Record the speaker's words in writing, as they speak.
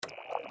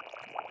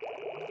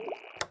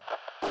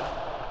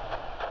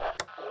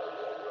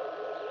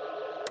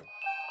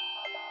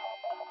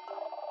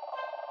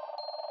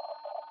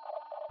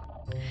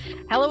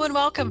Hello and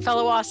welcome,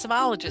 fellow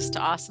awesomeologists, to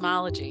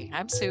Awesomeology.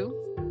 I'm Sue.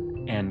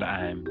 And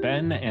I'm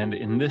Ben, and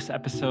in this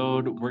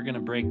episode, we're going to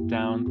break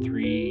down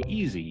 3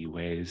 easy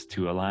ways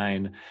to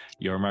align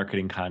your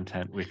marketing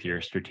content with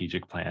your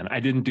strategic plan. I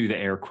didn't do the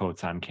air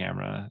quotes on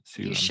camera,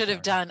 Sue. You I'm should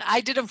have sorry. done.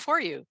 I did them for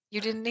you. You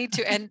didn't need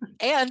to,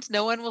 and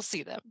no one will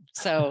see them.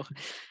 So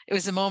it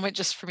was a moment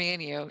just for me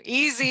and you.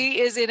 Easy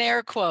is in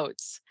air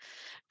quotes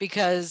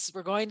because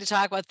we're going to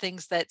talk about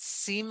things that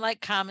seem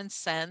like common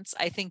sense.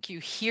 I think you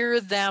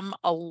hear them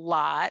a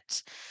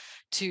lot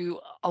to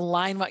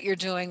align what you're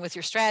doing with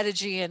your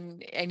strategy,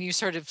 and you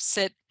sort of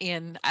sit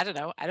in, I don't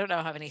know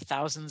how many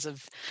thousands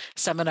of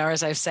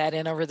seminars I've sat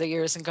in over the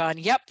years and gone,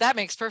 yep, that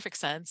makes perfect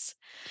sense.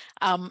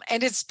 And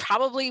it's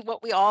probably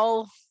what we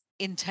all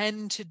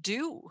intend to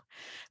do,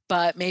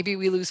 but maybe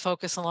we lose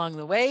focus along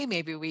the way.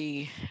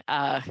 Maybe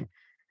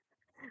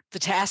the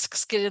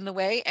tasks get in the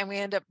way and we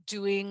end up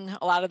doing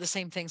a lot of the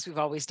same things we've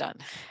always done.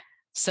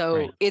 So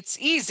Right. it's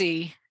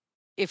easy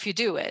if you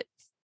do it,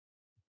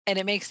 and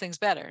it makes things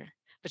better,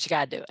 but you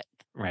got to do it.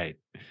 Right.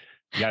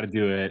 You got to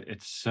do it.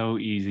 It's so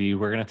easy.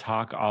 We're going to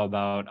talk all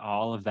about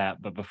all of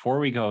that. But before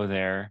we go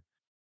there,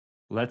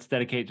 let's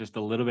dedicate just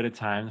a little bit of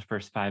time, the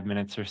first 5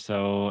 minutes or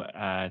so,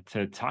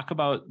 to talk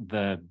about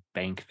the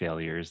bank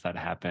failures that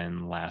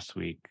happened last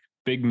week.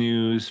 Big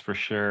news for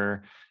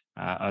sure.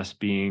 Us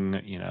being,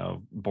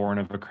 born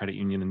of a credit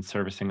union and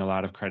servicing a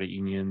lot of credit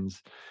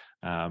unions.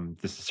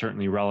 This is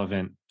certainly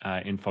relevant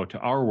info to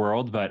our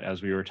world, but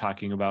as we were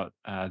talking about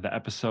the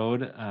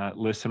episode,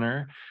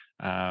 listener,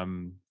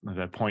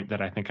 the point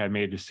that I think I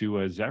made to Sue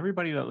was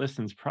everybody that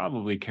listens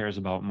probably cares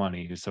about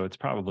money, so it's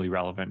probably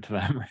relevant to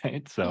them,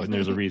 right? So, and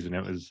there's a reason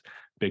it was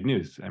big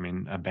news. I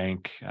mean, a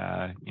bank,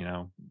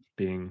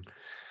 being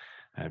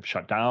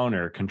shut down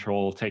or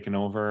control taken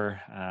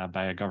over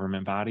by a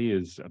government body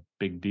is a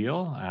big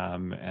deal.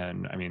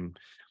 And I mean,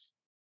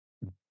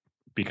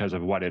 because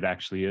of what it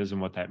actually is and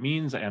what that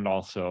means, and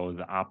also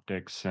the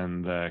optics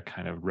and the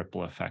kind of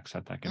ripple effects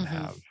that can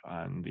have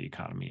on the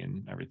economy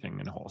and everything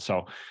in a whole.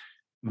 So,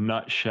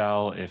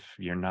 nutshell, if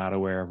you're not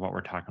aware of what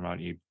we're talking about,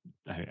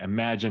 I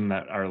imagine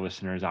that our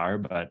listeners are,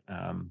 but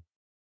a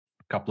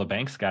couple of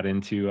banks got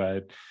into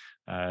a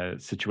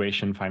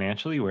situation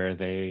financially where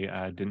they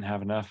didn't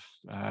have enough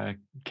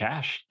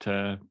cash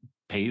to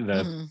pay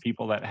the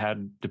people that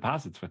had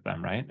deposits with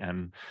them, right?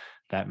 And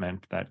that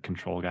meant that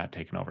control got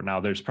taken over. Now,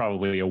 there's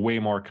probably a way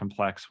more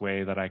complex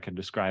way that I could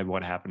describe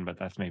what happened, but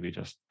that's maybe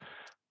just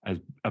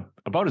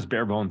about as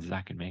bare bones as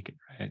I can make it,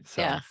 right?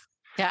 So,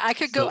 yeah, I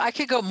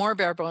could go more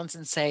bare bones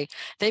and say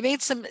they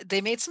made some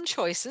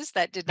choices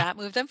that did not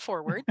move them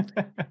forward.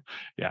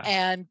 Yeah.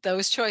 And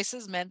those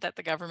choices meant that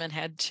the government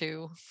had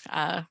to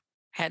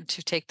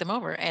take them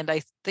over, and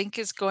I think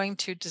is going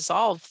to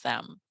dissolve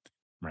them.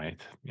 Right.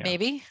 Yeah.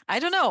 Maybe. I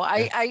don't know.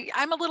 Yeah.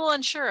 I'm a little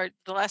unsure.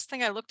 The last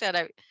thing I looked at,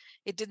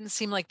 it didn't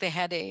seem like they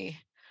had a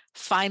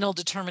final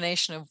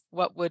determination of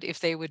if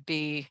they would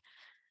be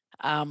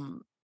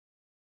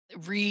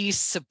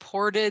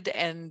re-supported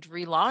and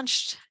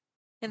relaunched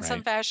in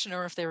some fashion,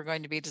 or if they were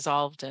going to be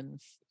dissolved. And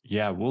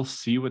yeah, we'll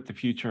see what the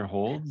future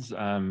holds.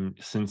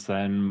 Since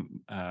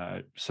then,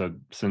 so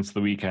since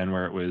the weekend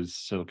where it was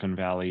Silicon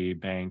Valley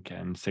Bank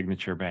and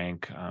Signature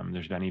Bank,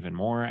 there's been even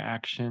more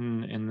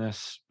action in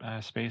this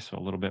space, so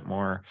a little bit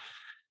more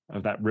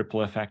of that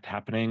ripple effect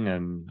happening.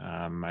 And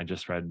I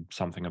just read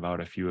something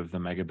about a few of the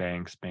mega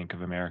banks, Bank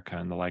of America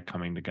and the like,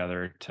 coming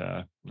together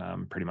to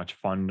pretty much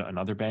fund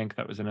another bank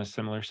that was in a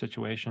similar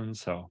situation.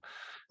 So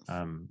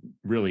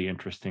really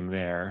interesting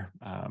there.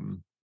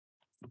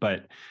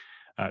 But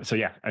so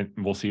yeah,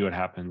 we'll see what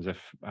happens if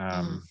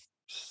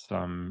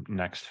some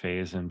next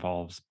phase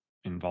involves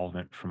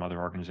involvement from other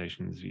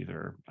organizations.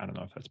 Either, I don't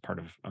know if that's part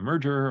of a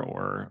merger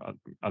or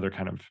other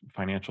kind of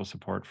financial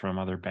support from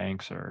other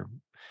banks, or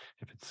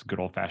if it's good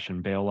old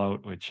fashioned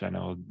bailout, which I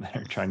know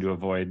they're trying to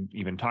avoid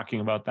even talking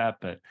about that.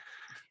 But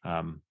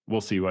we'll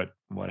see what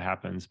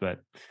happens.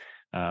 But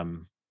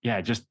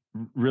yeah, just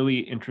really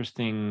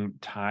interesting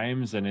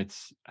times, and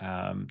it's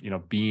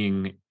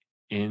being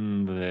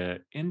in the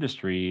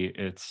industry,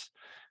 it's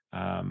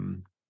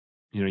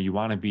you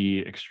want to be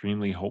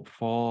extremely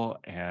hopeful,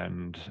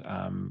 and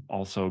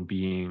also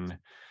being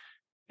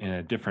in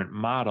a different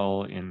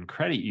model in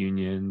credit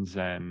unions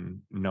and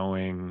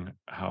knowing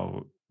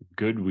how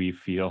good we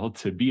feel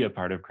to be a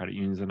part of credit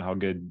unions and how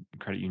good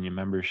credit union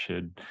members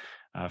should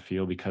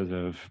feel because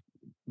of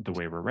the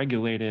way we're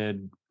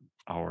regulated.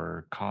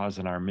 Our cause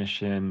and our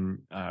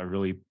mission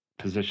really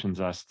positions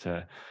us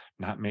to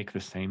not make the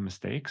same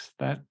mistakes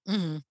that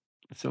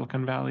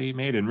Silicon Valley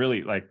made, and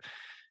really, like,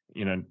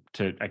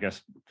 to, I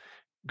guess,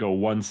 go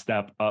one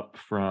step up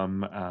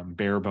from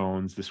bare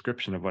bones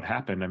description of what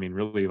happened. I mean,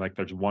 really, like,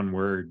 there's one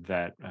word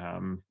that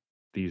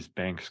these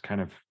banks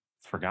kind of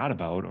forgot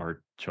about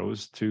or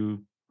chose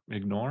to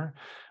ignore,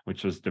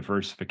 which was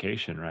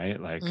diversification, right?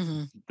 Like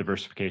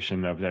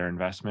diversification of their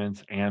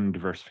investments and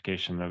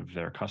diversification of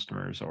their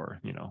customers, or,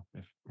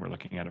 if we're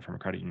looking at it from a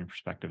credit union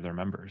perspective, their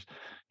members.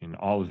 And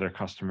all of their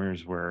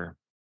customers were,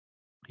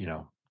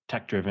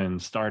 tech driven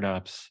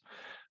startups,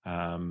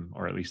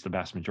 or at least the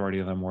vast majority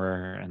of them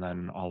were. And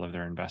then all of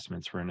their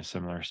investments were in a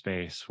similar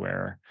space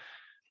where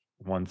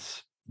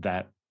once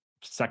that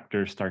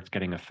sector starts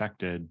getting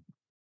affected,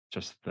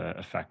 just the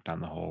effect on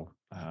the whole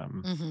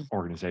Mhm.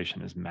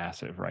 organization is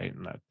massive, right?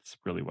 And that's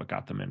really what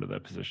got them into the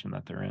position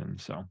that they're in.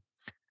 So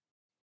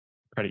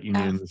credit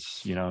Yeah.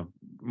 unions,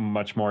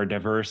 much more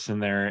diverse in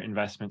their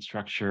investment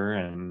structure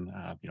and,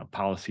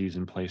 policies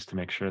in place to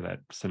make sure that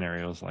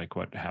scenarios like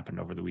what happened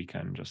over the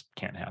weekend just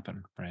can't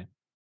happen, right?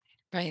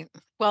 Right.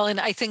 Well, and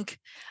I think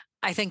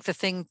the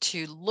thing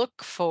to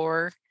look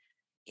for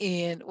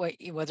in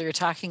whether you're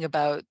talking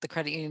about the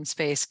credit union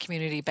space,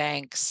 community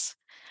banks,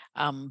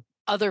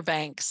 other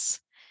banks,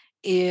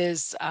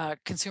 is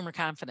consumer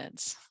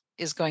confidence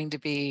is going to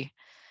be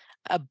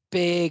a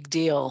big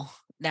deal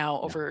now Yeah.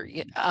 over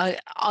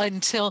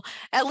until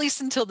at least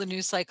until the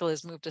news cycle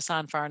has moved us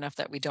on far enough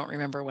that we don't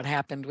remember what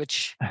happened,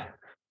 which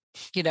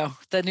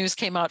the news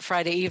came out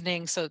Friday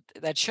evening, so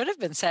that should have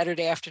been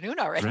Saturday afternoon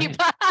already.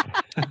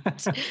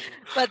 Right.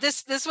 But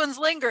this one's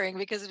lingering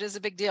because it is a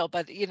big deal.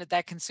 But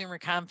that consumer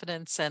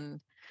confidence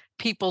and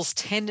people's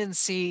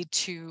tendency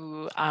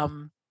to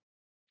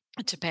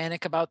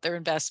panic about their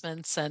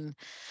investments and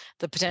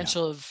the Yeah.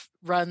 potential of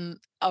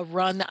a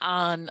run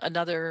on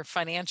another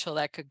financial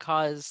that could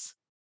cause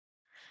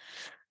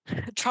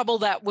trouble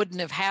that wouldn't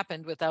have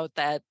happened without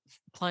that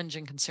plunge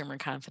in consumer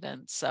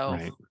confidence. So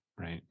Right.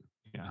 Right.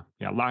 Yeah.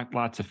 Yeah.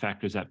 Lots of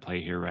factors at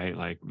play here, right?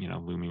 Like,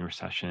 looming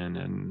recession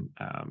and,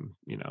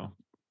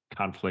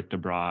 conflict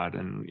abroad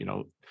and,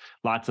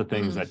 lots of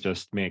things mhm, that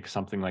just make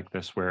something like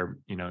this where,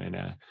 in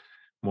a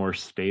more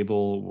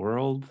stable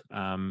world,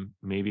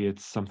 maybe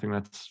it's something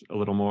that's a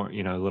little more,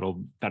 a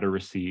little better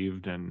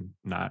received and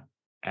not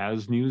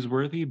as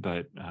newsworthy,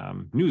 but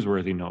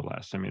newsworthy no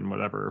less. I mean,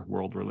 whatever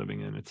world we're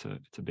living in, it's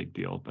a big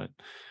deal. But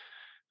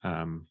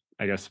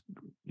I guess,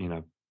 you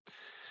know,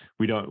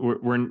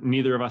 we're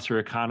neither of us are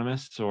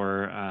economists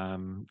or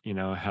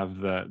have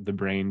the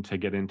brain to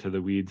get into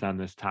the weeds on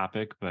this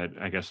topic, but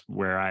I guess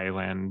where I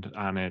land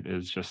on it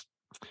is just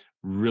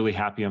really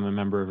happy I'm a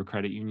member of a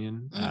credit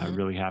union, mhm.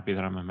 really happy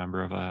that I'm a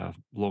member of a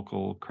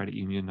local credit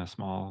union, a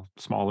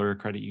smaller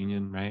credit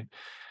union, right?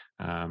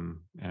 And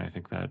I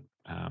think that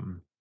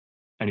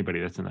anybody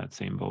that's in that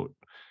same boat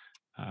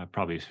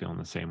probably is feeling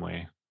the same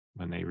way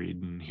when they read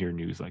and hear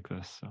news like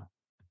this. So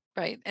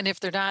Right. And if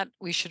they're not,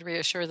 we should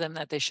reassure them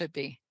that they should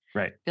be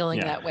right. feeling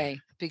Yeah. that way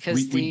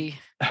because We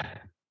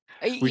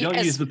we don't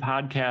use as the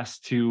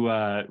podcast to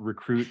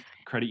recruit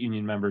credit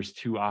union members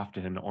too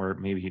often, or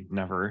maybe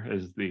never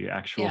is the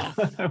actual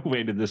yeah,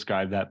 way to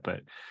describe that.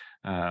 But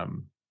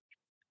um,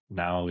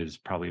 now is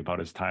probably about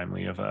as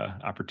timely of a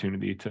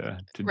opportunity to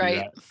do right.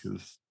 that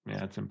because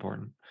yeah, it's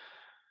important.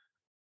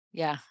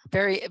 Yeah.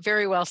 Very,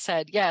 very well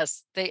said.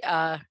 Yes. It's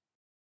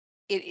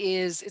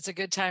a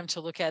good time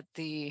to look at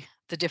the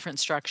different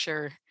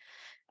structure.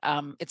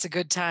 It's a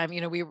good time.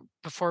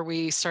 Before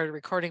we started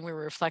recording, we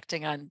were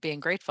reflecting on being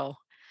grateful.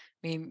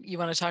 I mean, you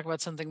want to talk about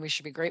something we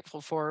should be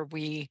grateful for.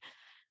 We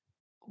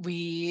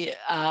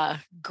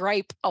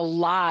gripe a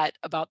lot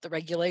about the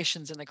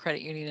regulations in the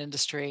credit union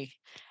industry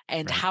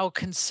and Right. how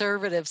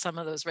conservative some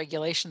of those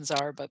regulations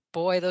are, but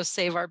boy, those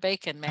save our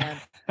bacon, man.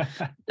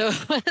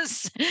 Those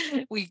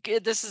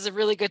this is a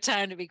really good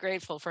time to be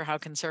grateful for how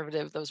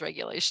conservative those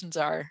regulations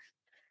are,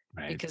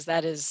 Right. because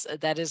that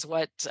is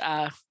what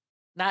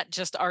not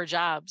just our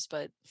jobs,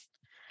 but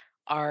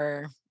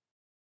our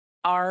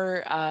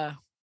our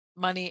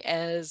money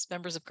as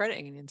members of credit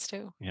unions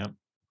too. Yep.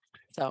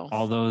 So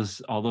All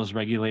those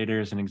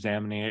regulators and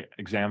examiners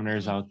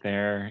mhm. out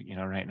there,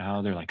 right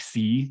now they're like,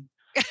 see,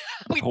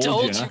 We told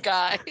told you. you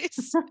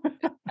guys.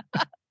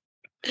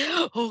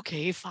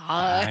 Okay,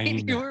 fine.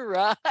 Fine. You were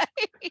right.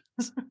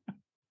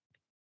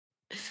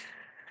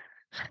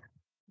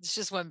 It's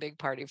just one big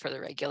party for the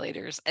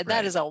regulators, and that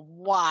Right. is a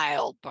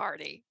wild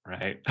party.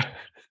 Right.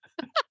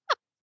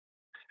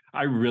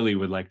 I really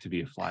would like to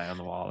be a fly on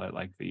the wall at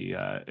like the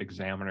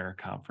examiner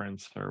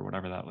conference or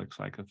whatever that looks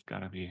like. It's got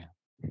to be.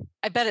 Yep.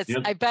 I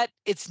bet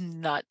it's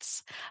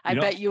nuts. I You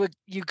know. bet you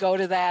go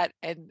to that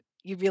and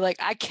you'd be like,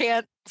 I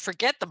can't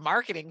forget the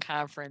marketing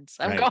conference.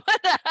 I'm Right. going.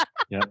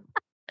 Yep.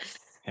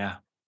 Yeah.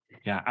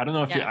 Yeah. I don't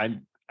know if you. Yeah.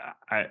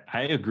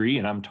 I agree,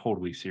 and I'm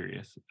totally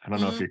serious. I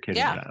don't know if you're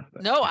kidding or Yeah. not,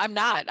 but No, yeah. I'm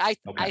not. Okay.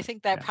 I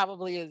think that Yeah.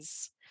 probably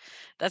is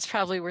that's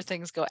probably where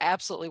things go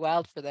absolutely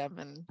wild for them,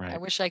 and I Right.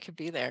 wish I could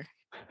be there.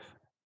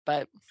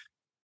 But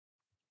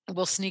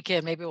we'll sneak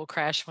in. Maybe we'll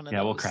crash one of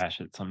Yeah. We'll those.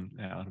 crash it.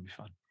 Yeah. It'll be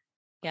fun.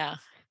 Yeah.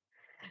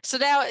 So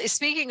now,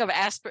 speaking of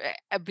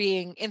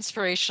being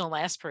inspirational,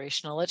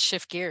 aspirational, let's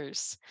shift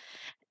gears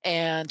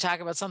and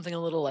talk about something a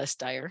little less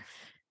dire.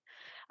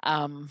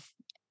 Um,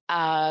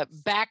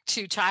 Back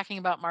to talking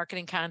about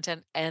marketing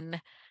content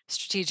and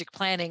strategic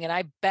planning. And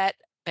I bet,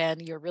 Ben,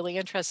 you're really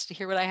interested to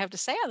hear what I have to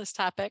say on this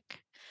topic.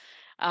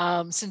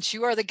 Since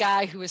you are the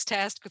guy who is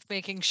tasked with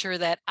making sure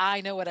that I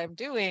know what I'm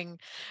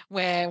doing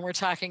when we're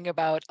talking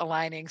about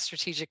aligning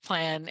strategic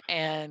plan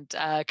and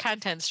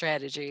content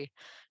strategy.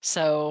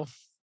 So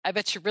I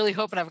bet you're really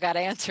hoping I've got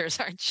answers,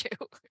 aren't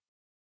you?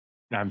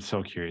 I'm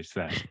so curious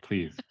then.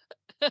 Please.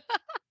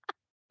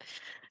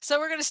 So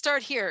we're going to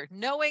start here.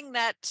 Knowing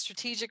that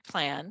strategic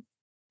plan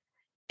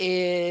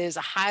is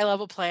a high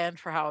level plan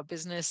for how a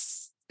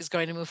business is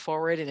going to move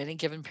forward in any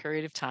given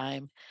period of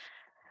time.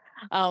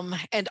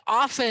 And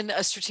often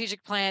a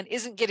strategic plan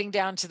isn't getting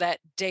down to that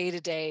day to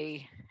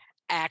day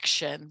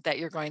action that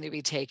you're going to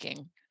be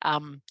taking.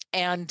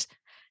 And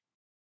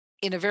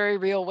in a very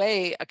real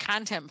way, a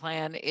content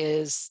plan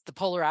is the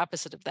polar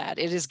opposite of that.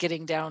 It is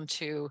getting down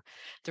to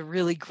the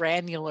really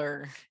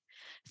granular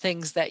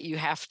things that you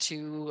have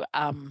to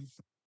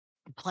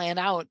plan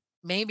out,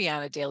 maybe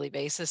on a daily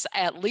basis,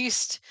 at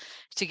least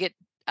to get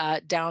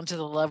down to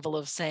the level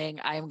of saying,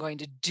 I am going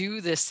to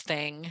do this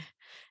thing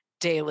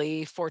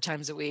daily, 4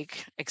 times a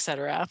week,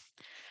 etc.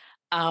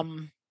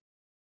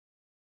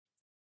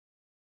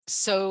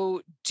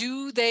 So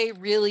do they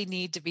really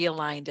need to be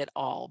aligned at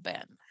all,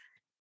 Ben?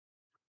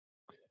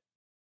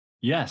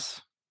 Yes.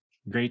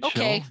 Great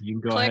Okay, show. You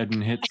can go ahead click.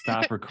 and hit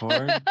stop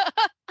record.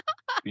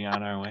 Be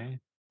on our way.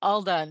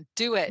 All done.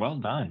 Do it. Well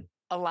done.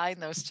 Align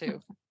those two.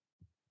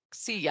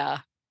 See ya.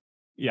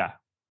 Yeah.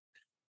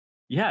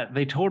 Yeah,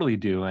 they totally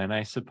do. And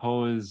I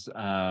suppose,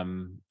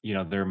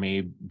 there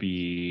may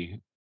be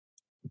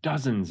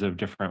dozens of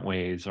different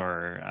ways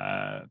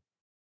or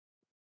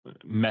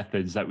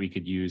methods that we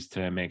could use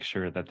to make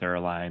sure that they're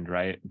aligned,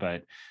 right?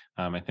 But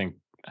I think,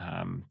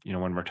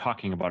 when we're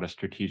talking about a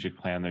strategic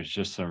plan, there's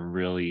just some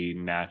really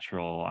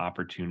natural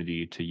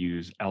opportunity to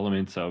use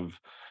elements of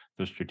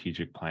the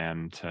strategic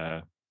plan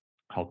to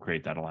help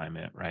create that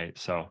alignment, right?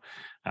 So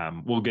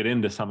we'll get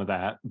into some of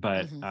that,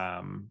 but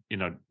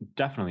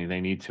definitely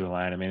they need to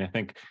align. I mean, I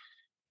think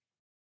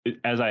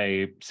as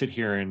I sit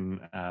here and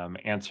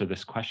answer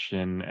this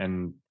question,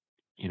 and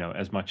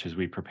as much as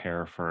we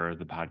prepare for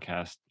the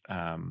podcast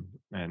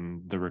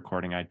and the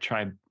recording, I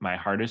try my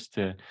hardest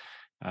to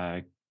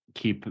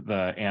keep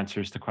the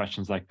answers to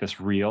questions like this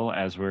real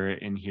as we're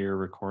in here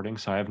recording.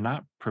 So I have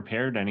not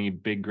prepared any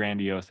big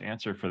grandiose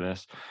answer for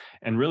this,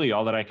 and really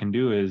all that I can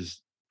do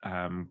is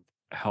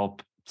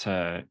help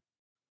to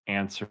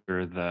answer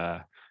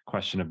the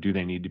question of, do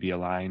they need to be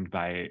aligned,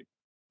 by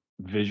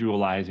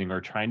visualizing or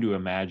trying to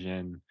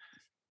imagine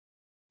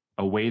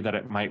a way that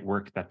it might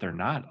work that they're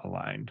not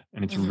aligned.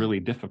 And it's really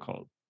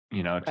difficult,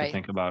 to Right.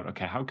 think about,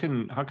 okay, how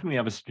can we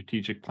have a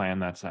strategic plan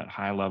that's at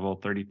high level,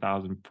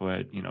 30,000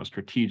 foot,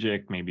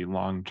 strategic, maybe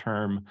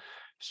long-term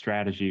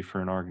strategy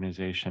for an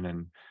organization?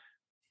 And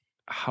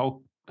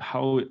how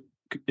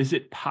is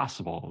it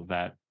possible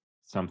that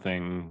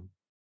something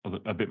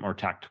a bit more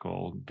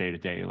tactical, day to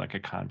day, like a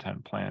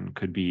content plan,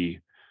 could be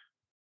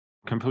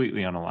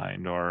completely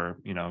unaligned, or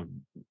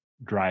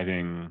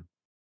driving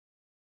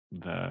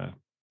the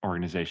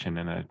organization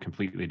in a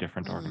completely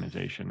different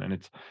organization? And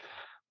it's,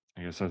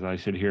 I guess, as I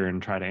sit here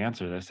and try to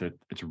answer this,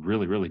 it's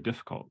really, really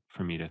difficult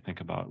for me to think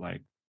about,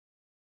 like,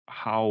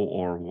 how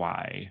or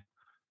why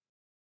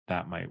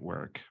that might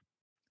work.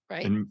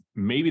 Right. And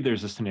maybe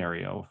there's a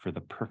scenario for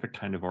the perfect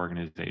kind of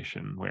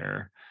organization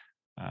where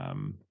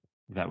um,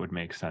 that would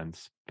make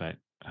sense. But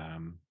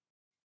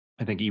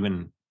I think,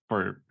 even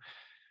for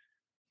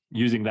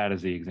using that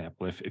as the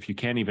example, if you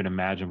can't even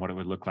imagine what it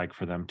would look like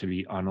for them to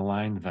be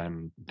unaligned,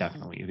 then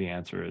definitely the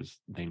answer is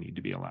they need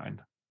to be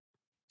aligned.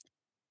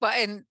 Well,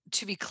 and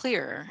to be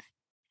clear,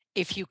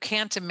 if you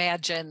can't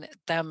imagine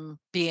them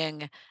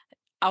being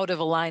out of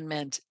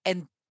alignment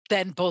and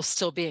then both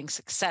still being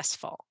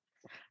successful,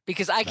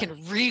 because I Right.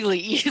 can really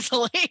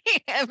easily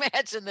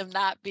imagine them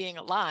not being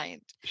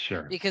aligned,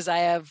 Sure. because I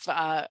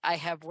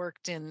have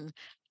worked in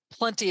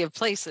plenty of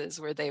places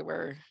where they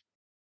were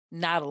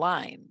not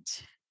aligned.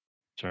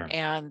 Sure.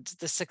 And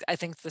I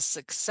think the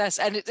success,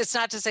 and it's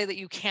not to say that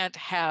you can't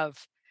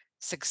have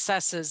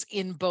successes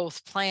in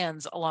both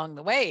plans along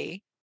the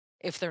way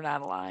if they're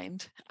not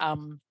aligned.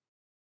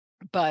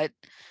 But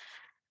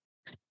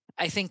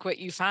I think what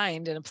you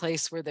find in a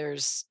place where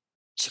there's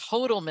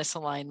total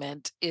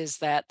misalignment is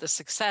that the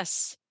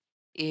successes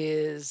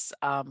you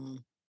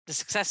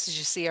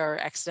see are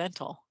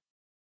accidental.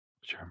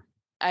 Sure.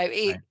 I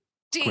Right.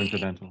 it,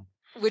 Coincidental.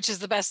 which is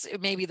the best,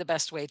 maybe the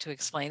best way to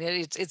explain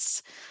it.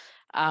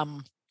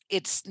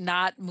 It's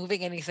not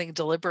moving anything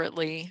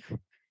deliberately.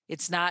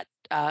 It's not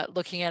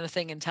looking at a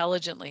thing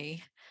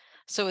intelligently.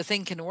 So a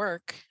thing can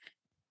work,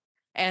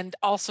 and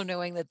also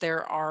knowing that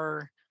there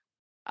are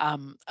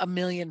a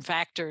million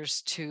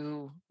factors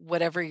to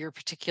whatever your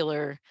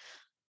particular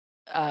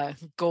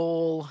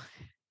goal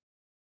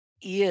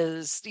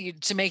is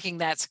to making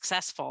that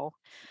successful.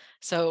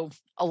 So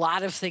a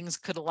lot of things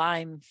could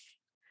align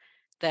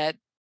that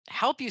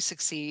help you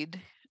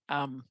succeed,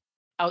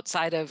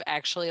 outside of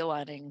actually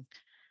aligning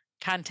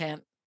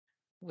content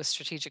with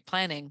strategic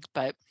planning.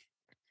 But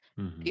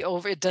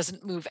Mhm. it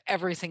doesn't move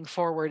everything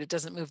forward. It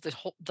doesn't move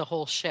the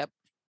whole ship.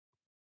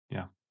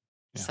 Yeah.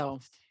 Yeah. So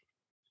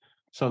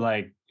So,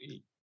 like,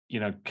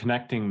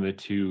 connecting the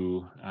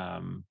two,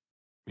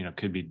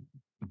 could be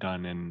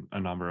done in a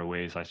number of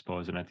ways, I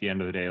suppose. And at the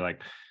end of the day,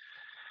 like,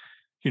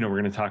 we're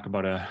going to talk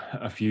about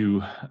a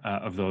few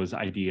of those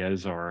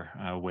ideas or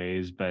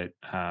ways, but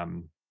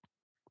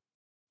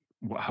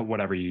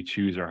whatever you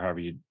choose or however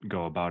you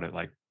go about it,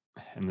 like,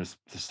 and this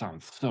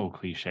sounds so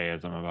cliche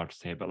as I'm about to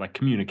say it, but like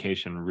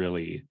communication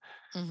really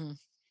Mhm.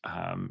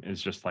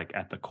 is just like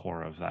at the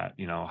core of that.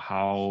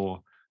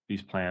 How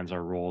these plans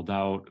are rolled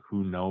out,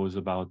 who knows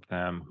about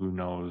them, who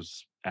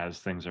knows as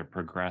things are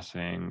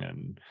progressing,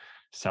 and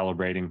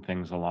celebrating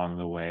things along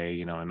the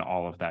way, and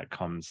all of that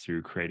comes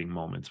through creating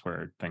moments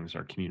where things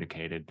are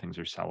communicated, things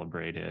are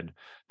celebrated,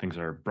 things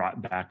are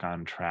brought back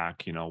on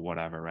track,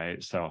 whatever,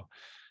 right? So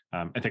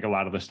I think a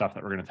lot of the stuff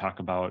that we're going to talk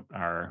about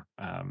are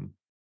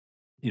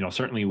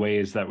certainly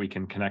ways that we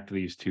can connect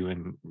these two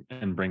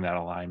and bring that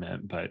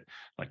alignment, but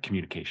like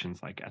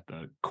communications like at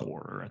the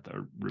core or at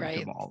the root of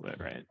Right. all of it,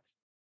 right?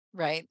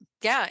 Right.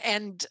 Yeah.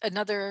 And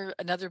another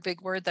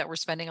big word that we're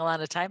spending a lot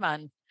of time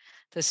on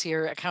this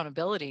year,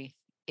 accountability,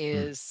 Mm,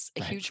 is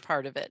a right. huge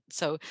part of it.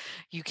 So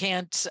you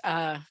can't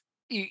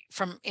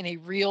from in a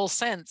real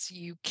sense,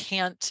 you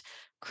can't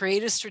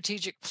create a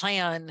strategic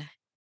plan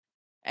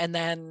and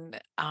then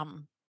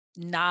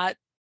not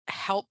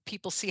help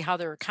people see how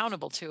they're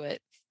accountable to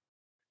it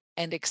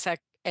and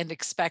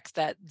expect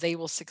that they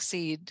will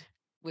succeed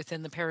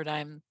within the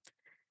paradigm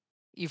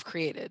you've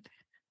created.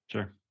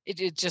 Sure.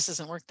 It just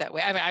doesn't work that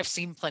way. I mean, I've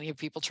seen plenty of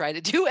people try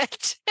to do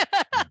it,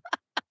 Yeah.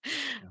 Yeah.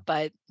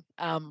 but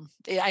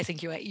I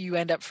think you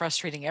end up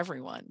frustrating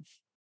everyone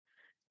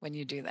when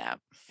you do that.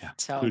 Yeah.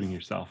 So Including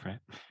yourself, right?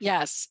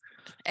 yes,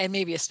 and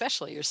maybe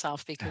especially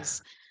yourself,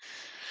 because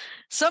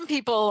some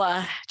people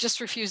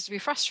just refuse to be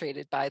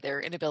frustrated by their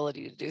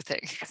inability to do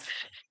things.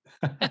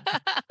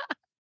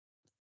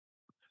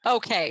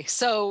 Okay,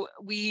 so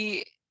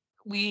we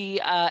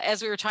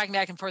as we were talking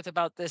back and forth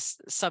about this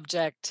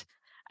subject,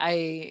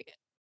 I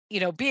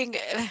being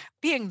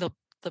the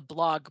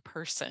blog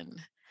person,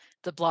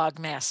 the blog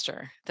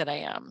master that I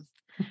am,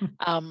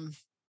 um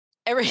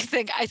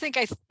everything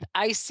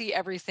I see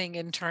everything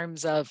in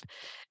terms of,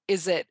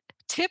 is it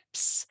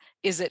tips,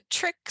 is it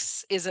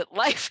tricks, is it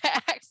life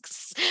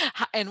hacks,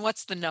 and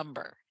what's the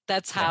number? Yeah.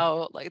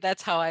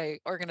 That's how I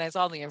organize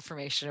all the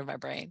information in my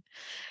brain.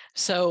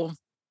 So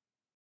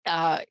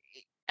uh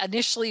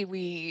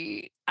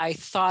initially I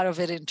thought of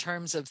it in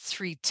terms of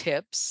 3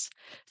 tips,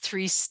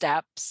 3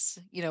 steps.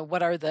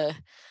 What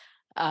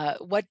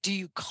do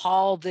you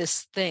call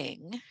this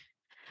thing?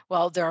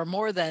 Well, there are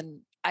more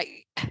than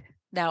I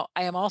now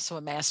I am also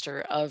a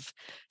master of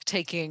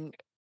taking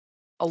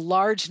a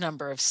large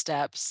number of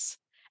steps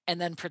and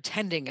then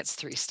pretending it's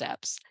 3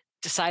 steps.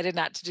 Decided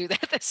not to do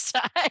that this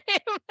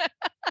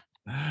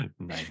time.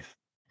 Nice.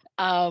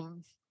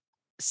 um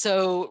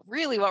so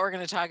really what we're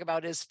going to talk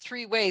about is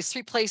 3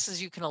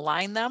 places you can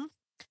align them: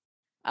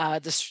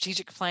 the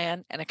strategic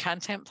plan and a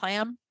content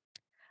plan.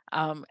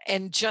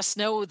 And just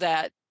know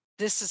that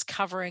this is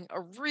covering a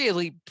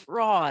really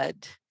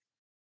broad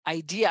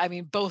idea. I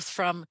mean, both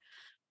from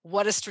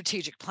what a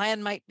strategic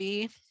plan might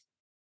be.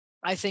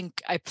 I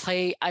think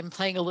I'm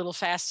playing a little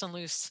fast and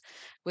loose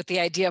with the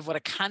idea of what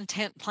a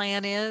content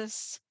plan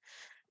is.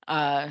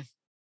 Uh,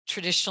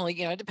 Traditionally,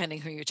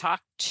 depending who you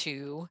talk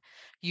to,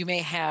 you may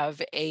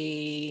have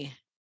a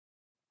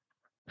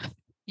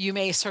you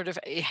may sort of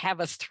have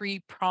a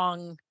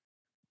 3-prong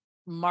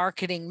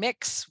marketing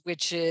mix,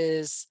 which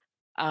is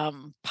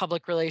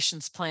public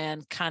relations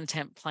plan,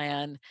 content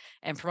plan,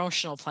 and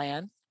promotional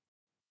plan.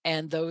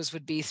 And those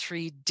would be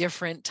 3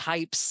 different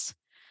types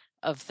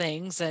of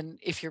things. And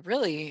if you're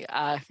really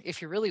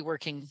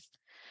working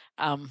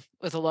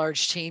with a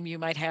large team, you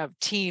might have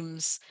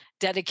teams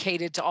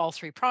dedicated to all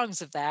 3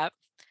 prongs of that.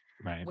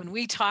 Right. When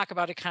we talk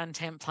about a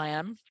content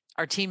plan,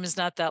 our team is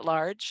not that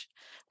large.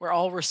 We're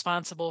all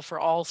responsible for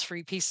all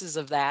 3 pieces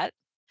of that.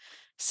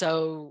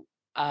 So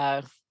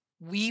uh,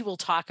 we will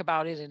talk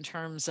about it in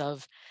terms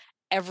of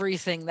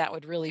everything that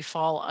would really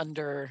fall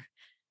under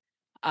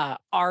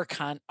our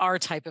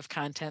type of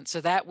content.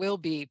 So that will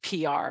be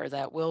PR,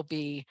 that will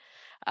be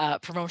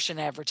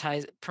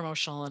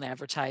promotional and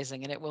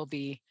advertising, and it will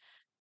be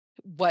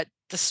what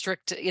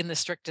in the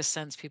strictest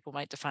sense people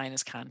might define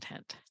as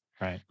content.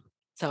 Right.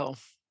 So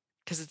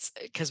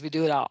because we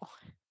do it all.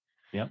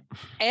 Yep.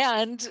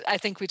 And I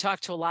think we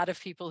talk to a lot of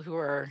people who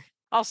are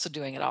also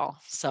doing it all.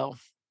 So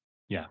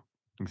Yeah.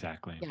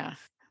 Exactly. yeah,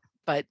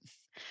 but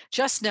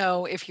just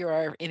know if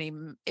you're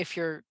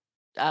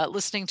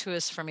listening to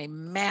us from a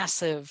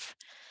massive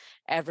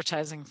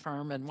advertising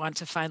firm and want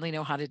to finally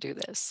know how to do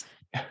this,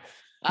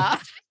 uh,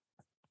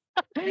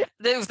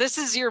 this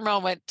is your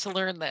moment to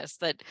learn this.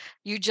 That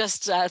you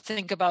just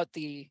think about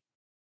the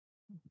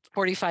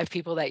 45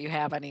 people that you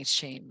have on each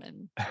team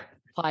and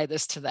apply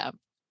this to them.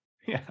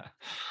 Yeah.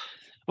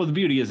 Well, the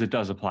beauty is it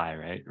does apply,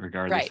 right?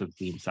 Regardless Right, of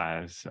team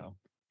size. So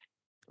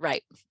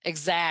right,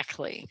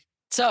 exactly.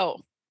 So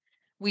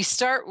we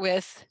start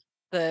with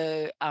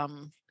the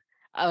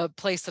a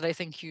place that I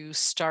think you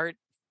start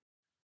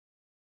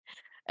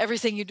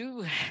everything you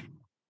do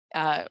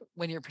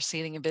when you're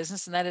proceeding in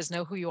business, and that is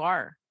know who you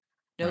are,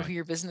 know who right.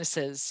 your business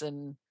is.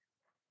 And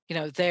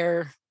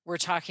there we're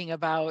talking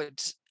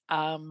about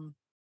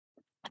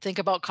think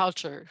about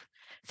culture,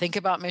 think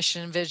about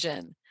mission and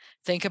vision,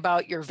 think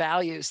about your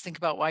values, think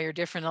about why you're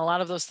different. A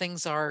lot of those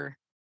things are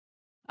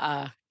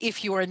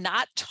if you are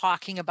not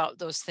talking about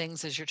those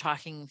things as you're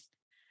talking,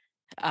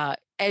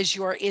 as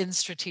you're in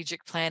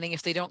strategic planning,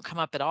 if they don't come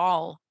up at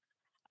all,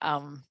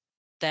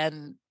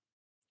 then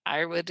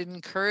I would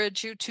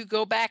encourage you to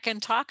go back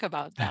and talk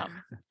about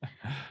them,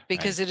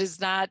 because Right.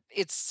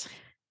 it's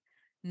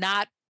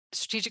not,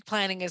 strategic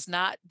planning is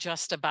not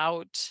just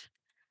about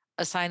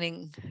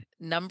assigning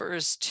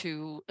numbers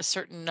to a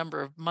certain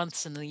number of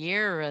months in the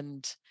year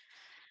and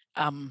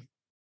um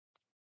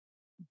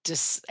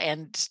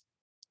and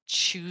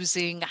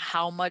choosing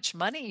how much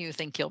money you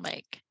think you'll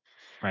make.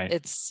 Right.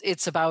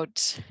 It's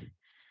about,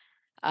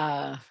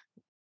 uh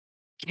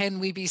can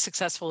we be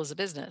successful as a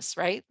business,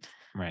 right?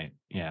 Right.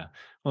 Yeah.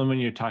 Well, when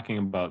you're talking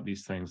about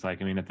these things,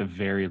 like, I mean, at the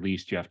very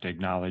least, you have to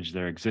acknowledge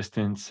their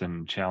existence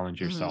and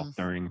challenge yourself Mhm.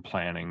 during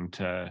planning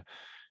to,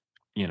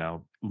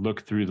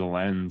 look through the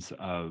lens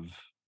of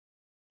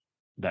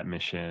that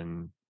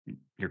mission,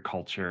 your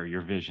culture,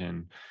 your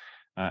vision.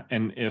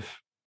 And if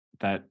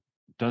that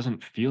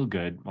doesn't feel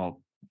good,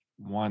 well,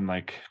 one,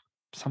 like,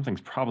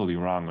 something's probably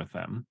wrong with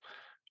them.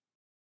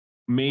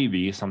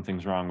 Maybe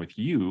something's wrong with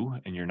you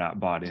and you're not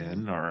bought Mhm.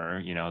 in,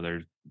 or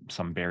there's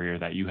some barrier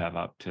that you have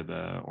up to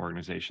the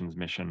organization's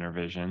mission or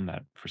vision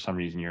that for some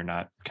reason you're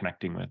not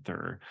connecting with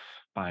or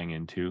buying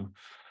into.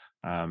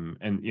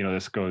 And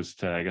this goes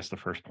to, I guess, the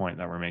first point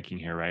that we're making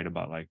here, right,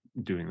 about like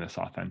doing this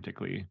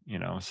authentically.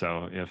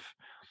 So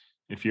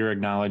if you're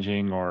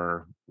acknowledging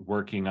or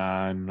working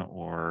on,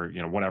 or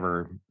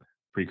whatever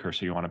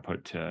precursor you want to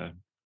put to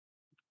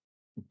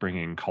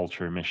bringing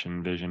culture,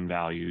 mission, vision,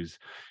 values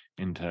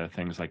into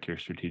things like your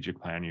strategic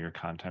plan or your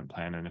content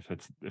plan, and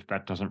if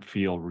that doesn't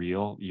feel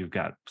real, you've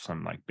got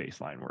some like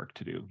baseline work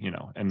to do,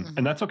 and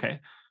Mhm. that's okay.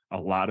 A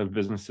lot of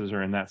businesses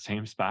are in that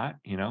same spot,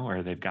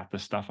 where they've got the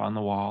stuff on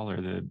the wall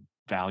or the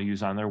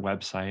values on their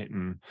website,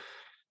 and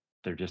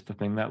they're just a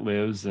thing that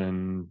lives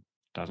and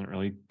doesn't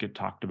really get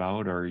talked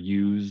about or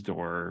used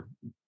or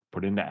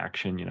put into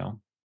action.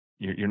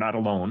 You're not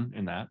alone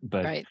in that,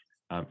 but Right.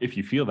 if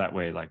you feel that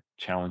way, like,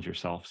 challenge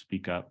yourself,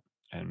 speak up,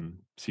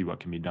 and see what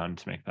can be done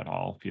to make that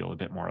all feel a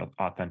bit more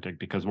authentic.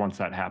 Because once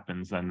that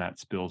happens, then that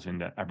spills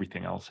into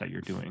everything else that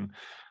you're doing,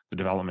 the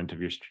development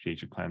of your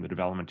strategic plan, the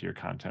development of your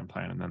content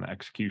plan, and then the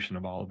execution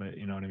of all of it.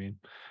 You know what I mean?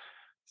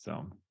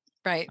 So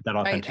Right. that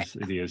Right.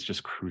 authenticity is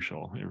just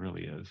crucial. It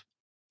really is.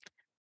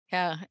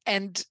 Yeah.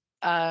 And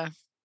uh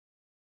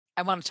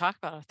I want to talk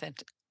about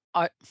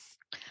au-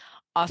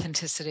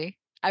 authenticity.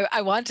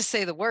 I want to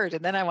say the word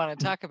and then I want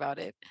to talk about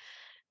it.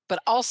 But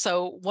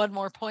also one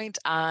more point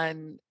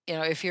on,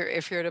 if you're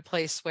at a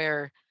place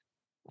where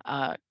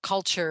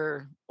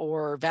culture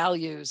or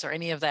values or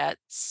any of that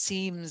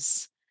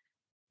seems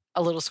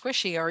a little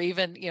squishy, or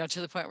even,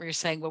 to the point where you're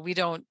saying, well, we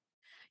don't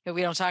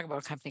talk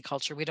about company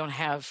culture. We don't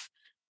have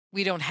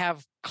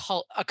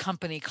a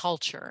company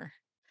culture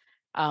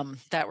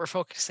that we're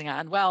focusing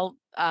on. Well,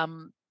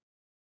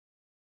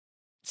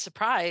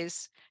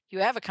 surprise, you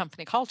have a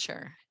company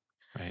culture.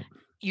 Right.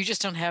 You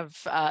just don't have,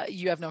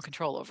 you have no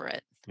control over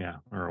it. Yeah.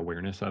 Or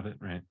awareness of it.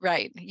 Right.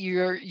 Right.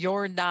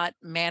 You're not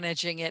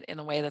managing it in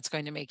a way that's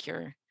going to make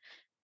your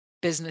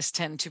business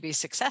tend to be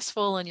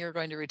successful, and you're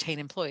going to retain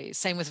employees.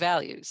 Same with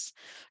values.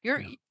 Your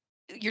Yeah.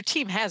 your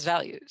team has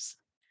values.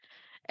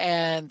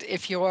 And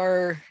if you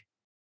are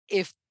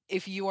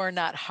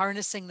not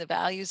harnessing the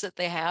values that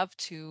they have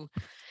to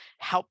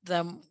help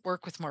them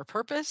work with more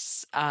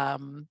purpose,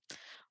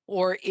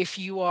 or if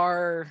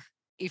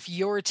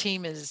your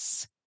team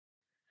is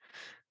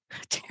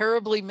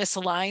terribly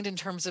misaligned in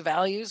terms of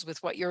values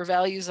with what your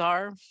values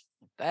are,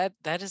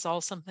 that is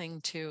all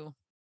something to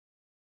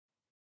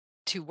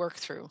work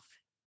through.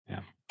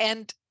 Yeah.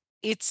 And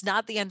it's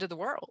not the end of the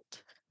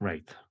world.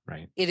 Right.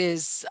 Right.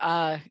 It's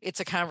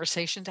a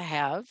conversation to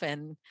have.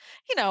 And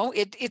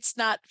it's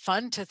not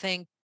fun to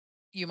think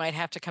you might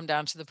have to come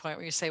down to the point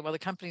where you say, well, the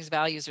company's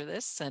values are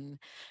this, and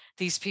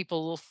these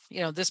people,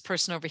 this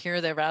person over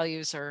here, their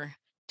values are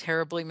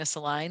terribly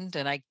misaligned,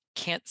 and I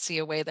can't see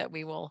a way that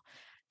we will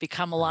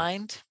become Right.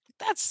 aligned.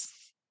 That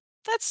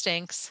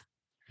stinks.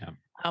 Yeah.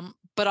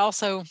 But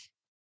also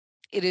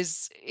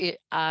it's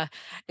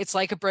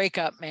like a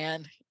breakup,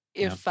 man.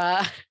 Yeah.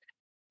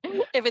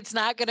 If it's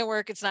not going to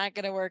work, it's not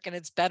going to work, and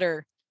it's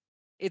better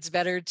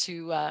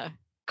to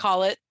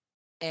call it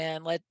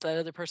and let the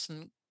other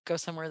person go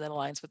somewhere that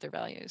aligns with their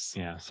values.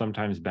 Yeah.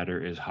 Sometimes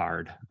better is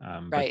hard.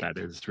 But Right. that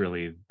is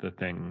really the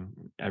thing.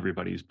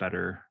 Everybody's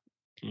better,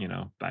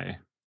 by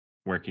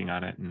working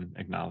on it and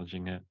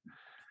acknowledging it.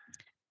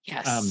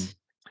 Yes. Um,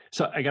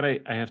 so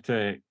I have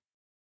to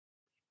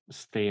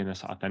stay in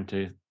this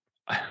authentic,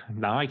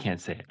 now I can't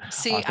say it,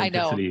 See, I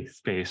know. authenticity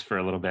space for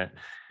a little bit.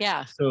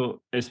 Yeah.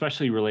 So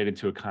especially related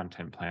to a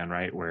content plan,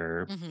 right?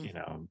 Where, Hmm.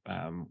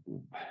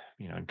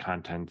 and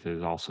content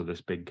is also this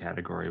big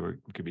category where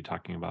we could be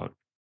talking about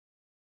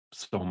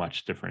so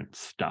much different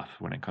stuff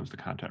when it comes to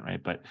content,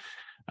 right? But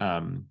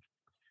um,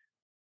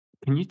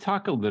 can you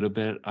talk a little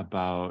bit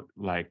about,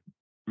 like,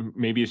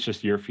 maybe it's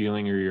just your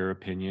feeling or your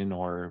opinion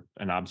or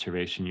an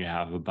observation you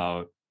have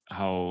about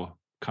how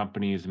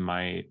companies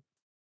might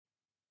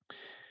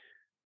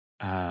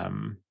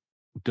um,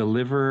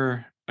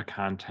 deliver a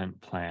content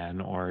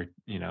plan, or,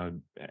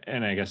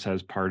 and I guess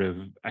as part of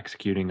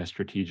executing a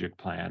strategic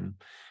plan,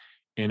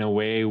 in a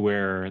way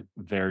where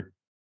they're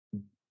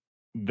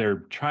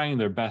trying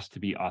their best to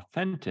be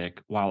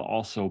authentic while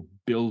also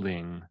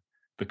building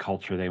the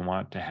culture they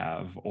want to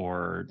have,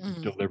 or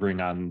Mhm.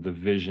 delivering on the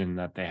vision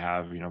that they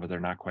have, but they're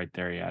not quite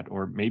there yet,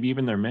 or maybe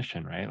even their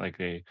mission, right? Like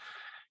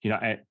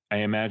I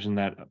imagine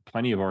that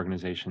plenty of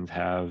organizations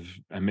have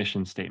a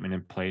mission statement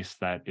in place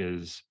that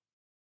is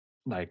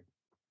like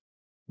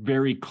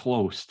very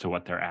close to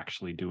what they're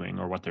actually doing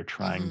or what they're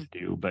trying Mhm. to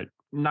do, but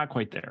not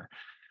quite there.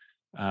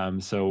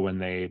 So when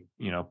they,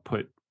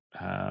 put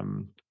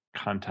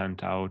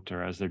content out,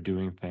 or as they're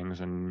doing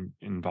things and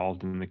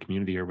involved in the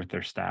community or with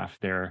their staff,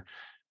 they're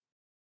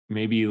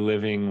maybe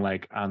living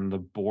like on the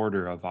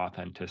border of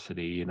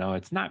authenticity.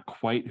 It's not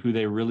quite who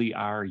they really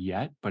are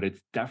yet, but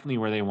it's definitely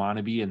where they want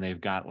to be. And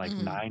they've got like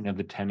Mhm. 9 of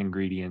the 10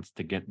 ingredients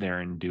to get there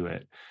and do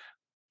it.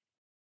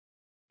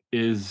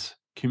 Is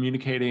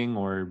communicating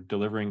or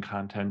delivering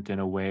content in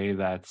a way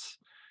that's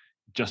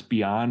just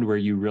beyond where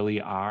you really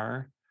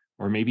are,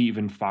 or maybe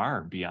even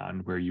far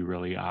beyond where you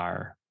really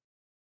are,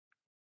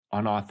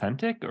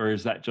 unauthentic? Or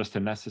is that just a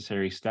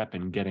necessary step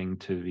in getting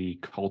to the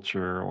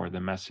culture or the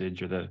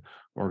message or the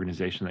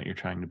organization that you're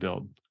trying to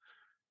build?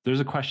 There's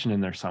a question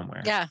in there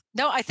somewhere. Yeah.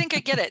 No, I think I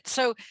get it.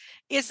 So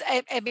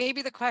and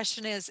maybe the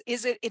question is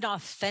it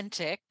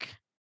inauthentic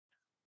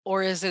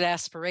or is it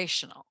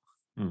aspirational?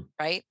 Mm,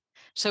 Right.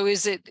 So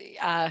is it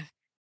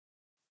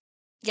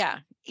yeah,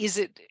 is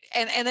it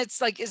and it's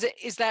like, is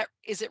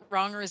it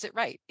wrong or is it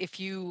right? If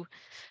you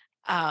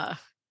uh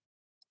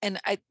and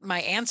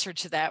my answer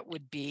to that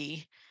would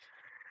be,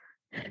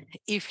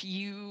 if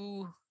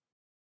you,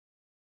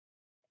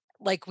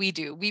 like we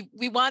do,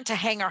 we want to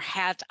hang our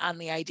hat on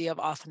the idea of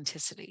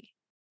authenticity.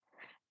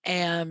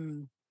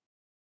 And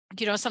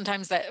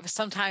sometimes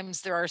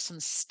there are some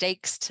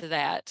stakes to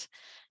that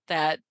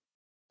that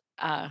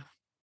uh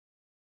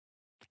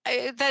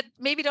that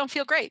maybe don't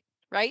feel great,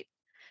 right?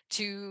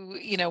 To,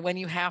 when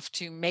you have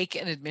to make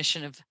an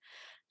admission of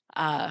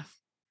uh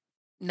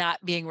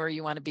not being where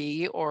you want to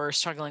be or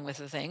struggling with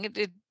a thing,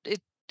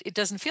 it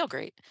doesn't feel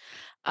great.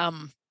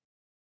 Um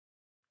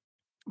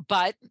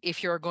but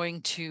if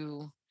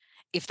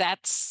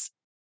that's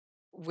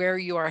where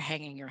you are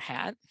hanging your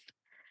hat,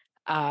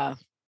 uh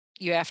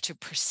you have to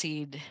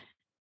proceed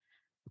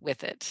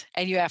with it,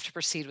 and you have to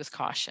proceed with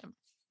caution.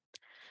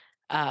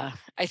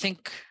 I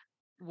think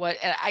what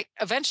and I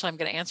eventually I'm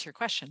going to answer your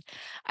question.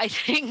 I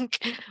think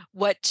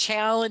what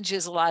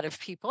challenges a lot of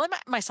people, and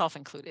myself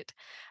included,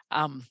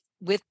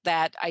 with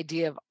that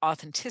idea of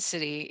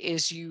authenticity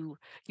is you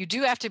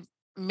do have to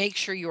make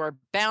sure you are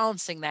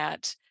balancing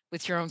that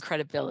with your own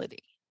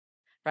credibility,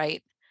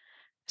 right?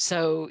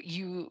 So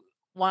you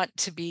want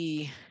to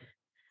be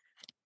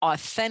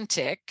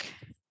authentic,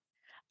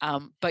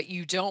 but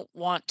you don't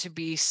want to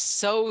be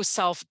so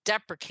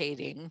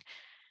self-deprecating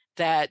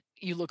that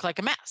you look like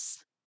a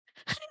mess.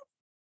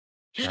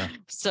 sure.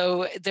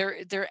 So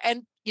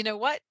and you know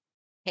what?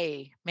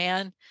 Hey,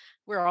 man,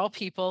 we're all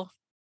people.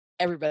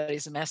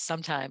 Everybody's a mess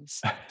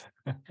sometimes.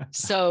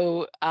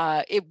 So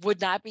it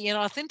would not be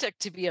inauthentic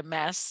to be a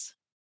mess.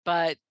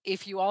 But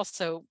if you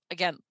also,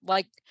 again,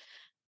 like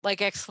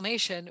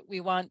exclamation, we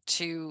want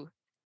to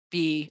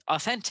be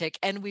authentic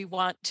and we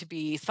want to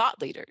be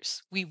thought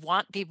leaders. We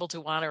want people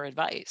to want our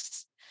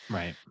advice.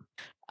 Right.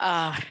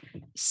 Uh,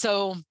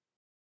 so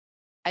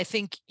I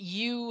think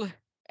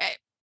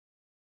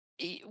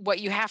what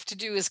you have to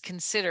do is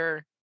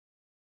consider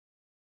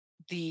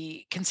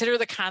the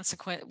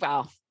consequence.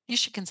 Well, you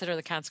should consider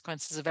the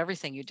consequences of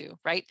everything you do,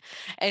 right?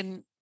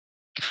 And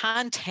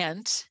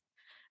content,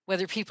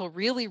 whether people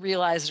really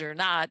realize it or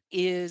not,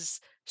 is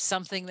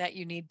something that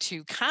you need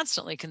to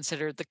constantly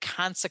consider the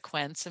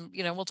consequence. And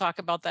we'll talk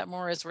about that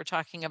more as we're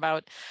talking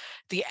about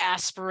the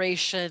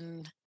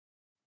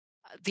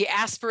the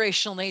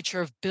aspirational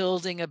nature of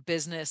building a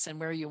business and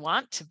where you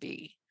want to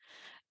be.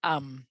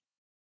 um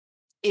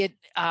it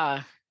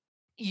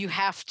You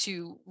have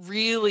to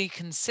really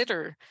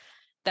consider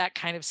that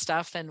kind of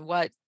stuff, and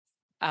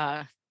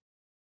uh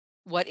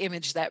what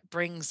image that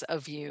brings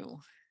of you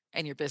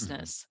and your Mhm.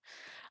 business.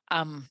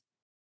 Um,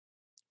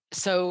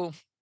 so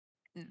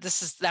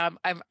this is that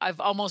I've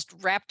almost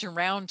wrapped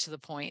around to the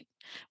point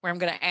where I'm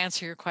going to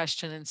answer your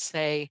question and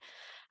say,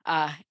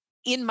 uh,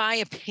 in my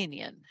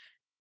opinion,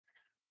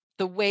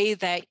 the way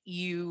that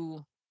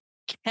you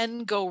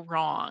can go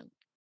wrong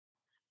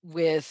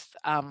with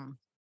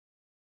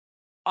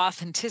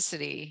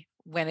authenticity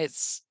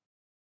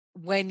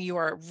when you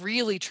are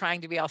really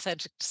trying to be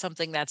authentic to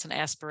something that's an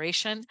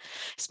aspiration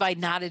is by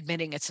not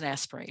admitting it's an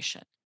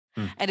aspiration.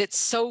 Mm, And it's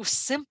so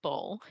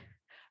simple,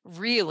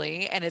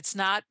 really, and there's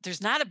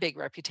not a big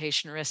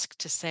reputation risk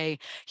to say,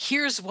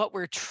 here's what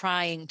we're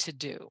trying to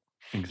do.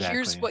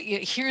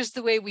 exactly. Here's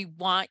the way we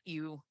want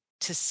you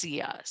to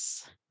see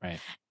us. Right.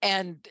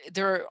 And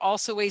there are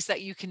also ways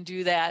that you can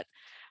do that,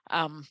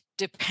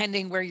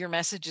 depending where your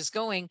message is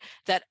going,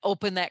 that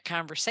open that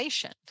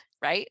conversation,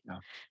 right? Yeah.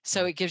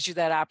 So Yeah. it gives you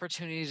that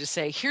opportunity to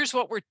say, here's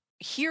what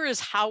here is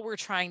how we're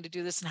trying to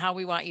do this and how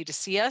we want you to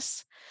see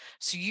us.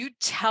 So you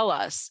tell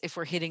us if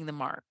we're hitting the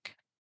mark.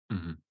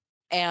 Mhm.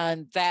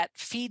 And that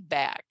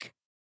feedback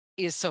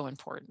is so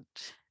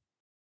important.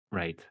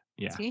 Right.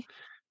 Yeah. See,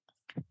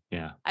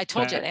 Yeah. I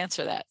told you I'd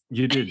answer that.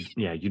 You did.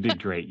 Yeah, you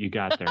did great. You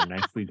got there.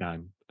 Nicely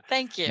done.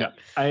 Thank you. No,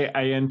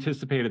 I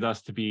anticipated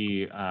us to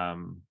be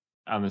on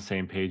the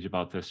same page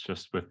about this,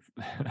 just with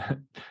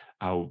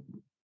how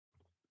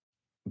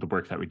the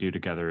work that we do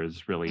together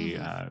is really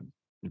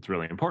it's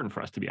really important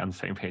for us to be on the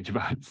same page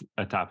about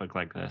a topic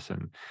like this.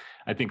 And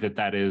I think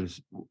that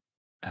is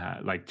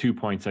like 2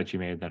 points that you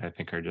made that I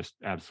think are just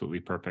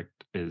absolutely perfect,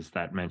 is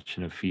that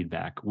mention of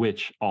feedback,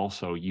 which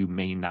also you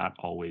may not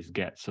always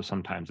get. So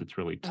sometimes it's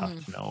really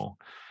tough to know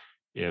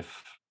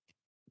if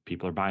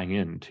people are buying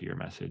into your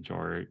message,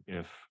 or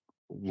if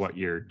what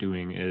you're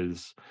doing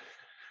is,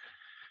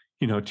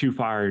 too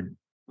far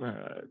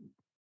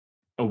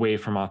away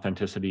from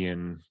authenticity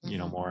and,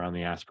 more on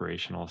the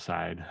aspirational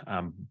side.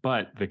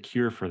 But the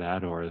cure for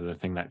that, or the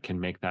thing that can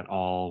make that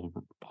all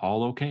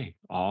okay,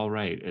 all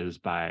right, is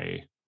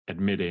by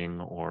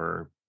admitting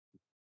or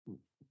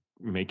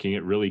making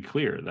it really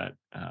clear that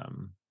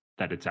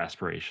that it's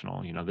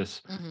aspirational.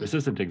 This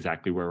isn't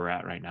exactly where we're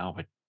at right now,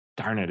 but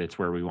darn it, it's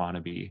where we want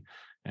to be.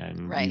 And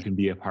you Right. can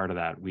be a part of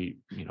that. We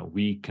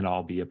can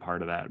all be a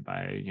part of that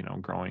by,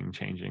 growing,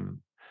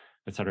 changing,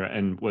 etc.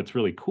 And what's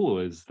really cool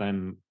is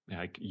then,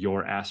 like,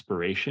 your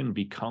aspiration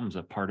becomes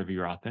a part of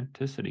your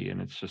authenticity,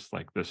 and it's just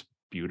like this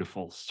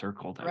beautiful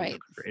circle that we've Right.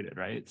 created,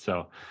 right?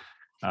 So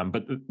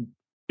but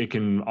it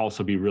can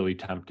also be really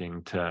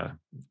tempting to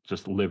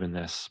just live in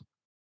this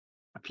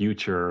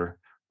future,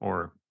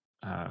 or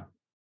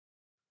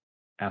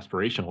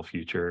aspirational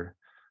future,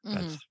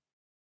 that's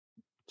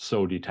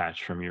so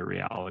detached from your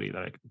reality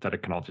that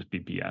it can all just be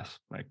BS.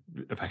 Like,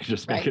 if I could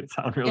just make Right. it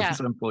sound really Yeah.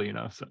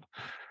 simple, so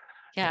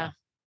Yeah.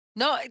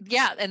 No,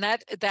 yeah. And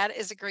that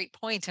is a great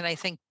point. And I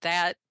think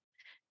that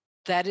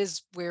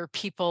is where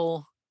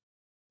people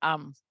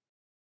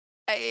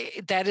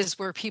that is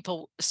where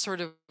people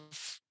sort of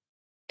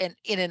in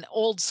an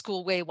old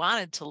school way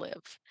wanted to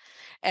live.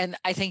 And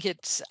I think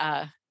it's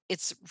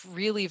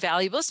really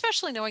valuable,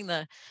 especially knowing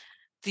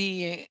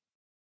the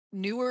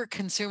newer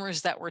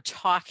consumers that we're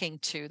talking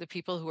to, the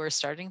people who are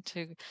starting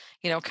to,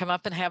 come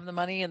up and have the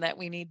money, and that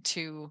we need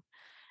to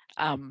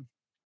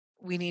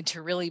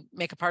really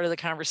make a part of the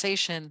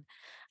conversation.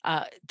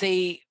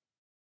 They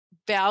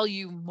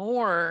value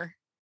more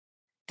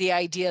the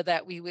idea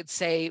that we would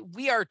say,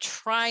 we are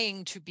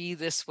trying to be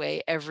this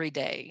way every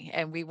day,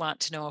 and we want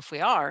to know if we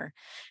are,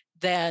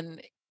 than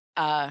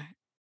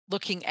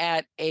looking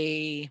at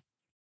a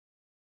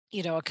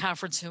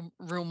conference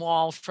room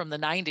wall from the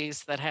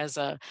 90s that has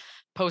a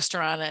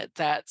poster on it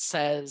that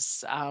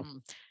says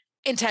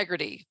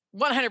integrity,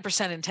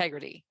 100%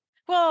 integrity.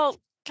 Well,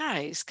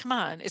 guys, come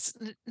on.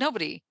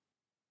 Nobody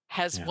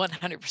has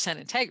 100%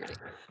 integrity.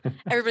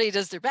 Everybody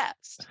does their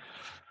best,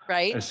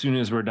 right? As soon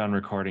as we're done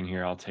recording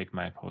here, I'll take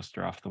my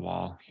poster off the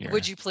wall here.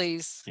 Would you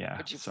please? Yeah.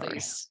 Would you Sorry.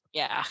 please?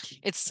 Yeah.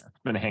 It's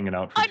been hanging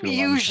out for too long.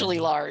 Unusually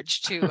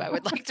large too, I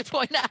would like to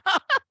point out.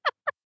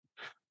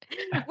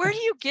 Where do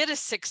you get a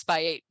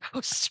 6x8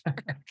 poster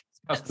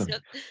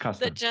Custom.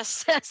 that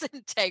just says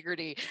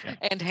integrity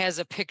and has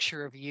a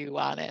picture of you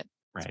on it?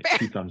 Right.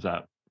 2 thumbs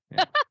up.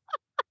 Yeah.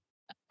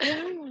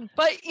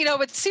 But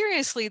but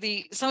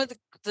seriously, some of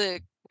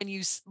the when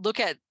you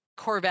look at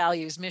core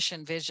values,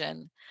 mission,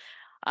 vision,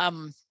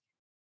 I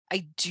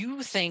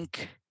do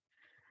think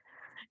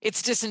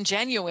it's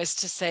disingenuous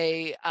to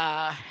say,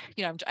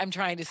 I'm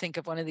trying to think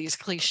of one of these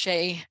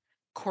cliche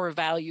core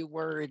value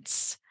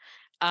words.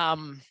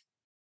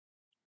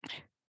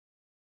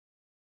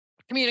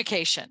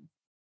 Communication.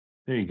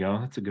 There you go.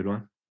 That's a good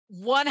one.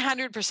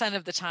 100%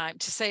 of the time,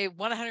 to say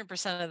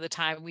 100% of the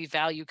time we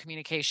value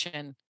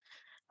communication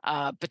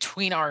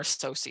between our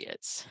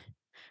associates.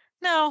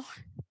 No,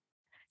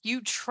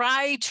 you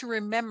try to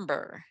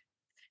remember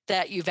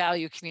that you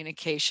value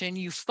communication.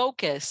 You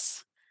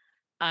focus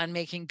on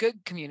making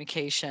good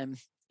communication.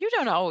 You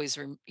don't always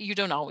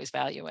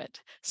value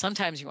it.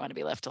 Sometimes you want to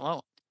be left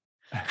alone.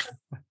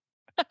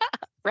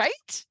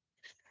 Right?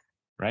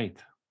 Right.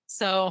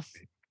 So,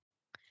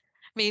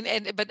 I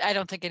mean, but I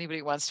don't think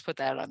anybody wants to put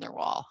that on their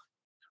wall.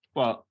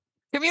 Well,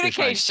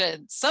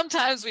 communication.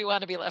 Sometimes we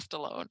want to be left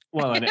alone.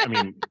 Well, and I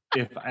mean,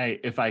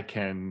 if I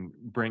can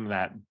bring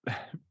that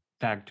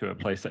back to a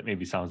place that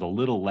maybe sounds a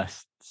little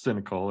less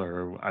cynical,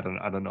 or I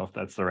don't know if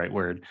that's the right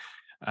word.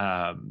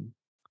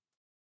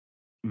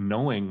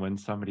 Knowing when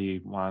somebody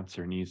wants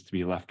or needs to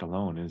be left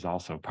alone is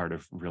also part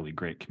of really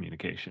great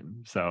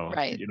communication. So,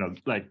 right.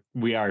 Like,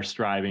 we are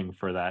striving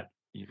for that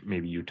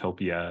maybe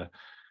utopia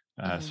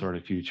sort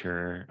of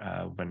future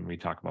when we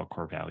talk about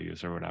core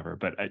values or whatever.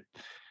 But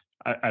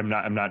I'm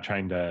not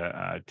trying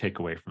to take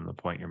away from the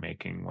point you're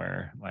making,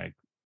 where, like,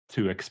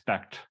 to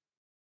expect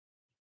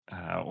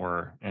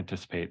or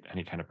anticipate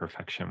any kind of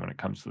perfection when it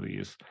comes to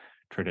these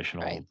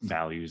traditional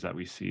values that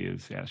we see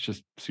is, it's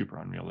just super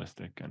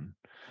unrealistic. And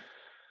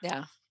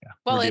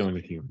well, we're dealing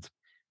with humans.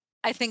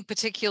 I think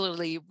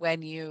particularly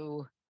when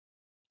you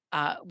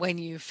when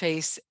you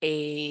face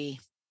a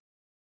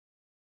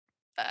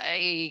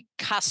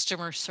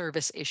customer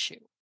service issue.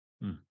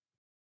 Mm.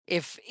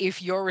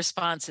 If your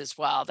response is,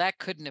 well, that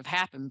couldn't have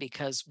happened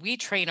because we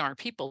train our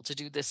people to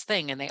do this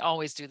thing and they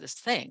always do this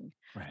thing.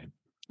 Right.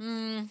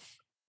 mm,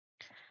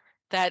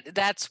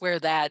 that's where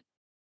that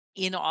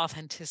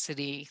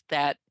inauthenticity,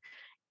 that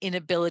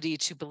inability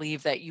to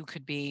believe that you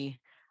could be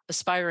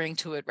aspiring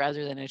to it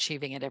rather than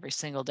achieving it every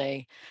single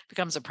day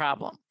becomes a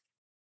problem.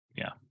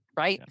 Yeah.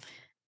 Right. Yeah.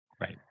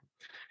 Right.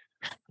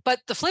 But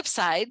the flip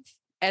side,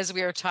 as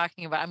we are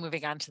talking about, I'm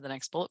moving on to the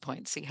next bullet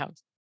point. See how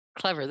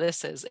clever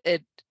this is.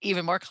 It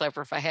even more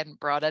clever if I hadn't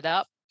brought it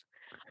up.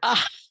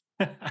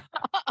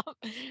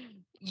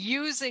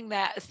 Using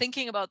that,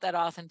 thinking about that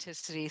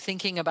authenticity,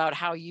 thinking about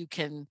how you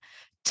can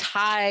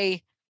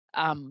tie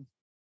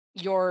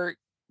your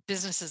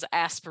business's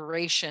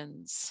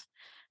aspirations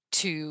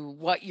to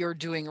what you're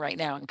doing right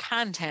now in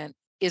content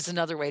is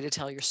another way to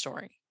tell your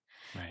story.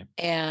 Right.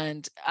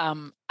 And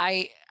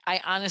I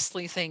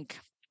honestly think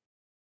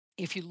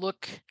if you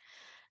look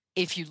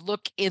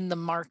in the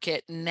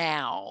market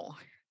now,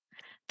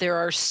 there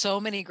are so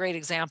many great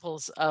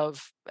examples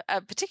of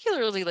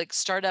particularly like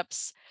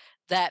startups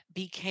that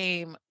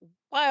became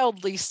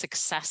wildly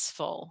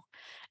successful.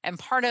 And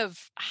part of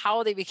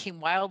how they became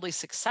wildly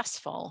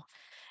successful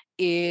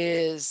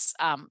is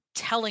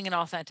telling an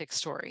authentic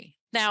story.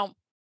 Now,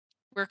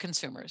 we're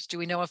consumers. Do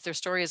we know if their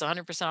story is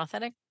 100%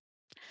 authentic?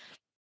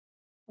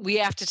 We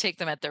have to take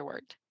them at their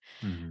word.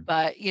 Mm-hmm.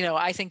 But,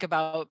 I think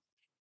about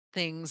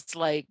things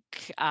like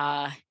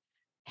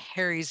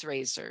Harry's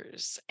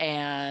Razors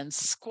and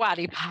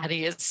Squatty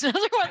Potty is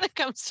another one that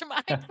comes to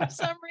mind for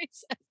some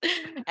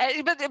reason.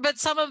 But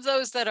some of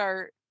those that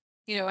are,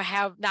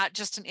 have not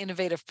just an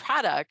innovative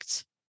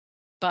product,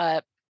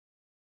 but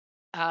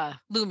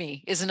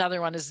Lumi is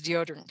another one, is a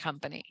deodorant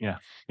company. Yeah.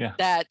 Yeah.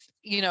 That,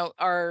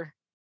 are,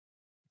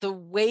 the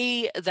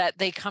way that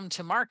they come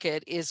to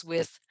market is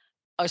with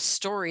a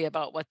story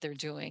about what they're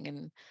doing,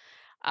 and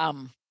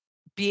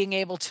being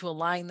able to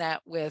align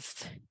that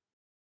with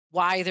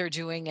why they're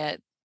doing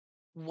it,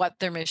 what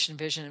their mission,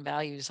 vision, and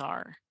values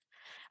are.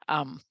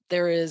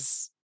 There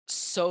is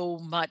so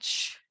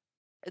much.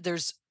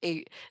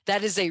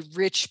 That is a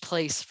rich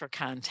place for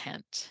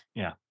content.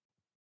 Yeah.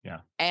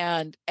 Yeah.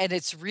 And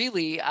it's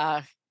really,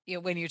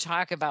 when you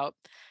talk about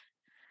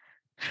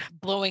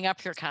blowing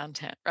up your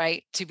content,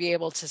 right? To be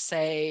able to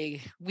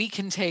say, we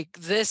can take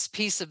this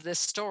piece of this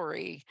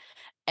story,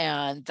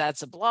 and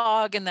that's a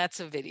blog, and that's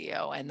a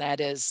video, and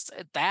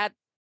that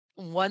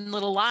one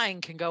little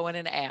line can go in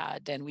an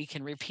ad, and we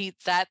can repeat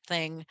that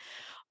thing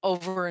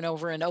over and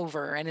over and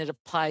over, and it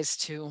applies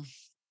to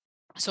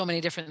so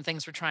many different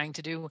things we're trying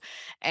to do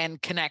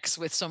and connects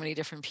with so many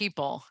different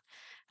people.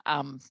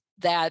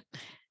 That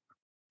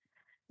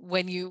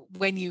when you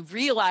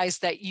realize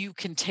that you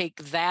can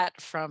take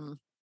that from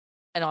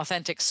an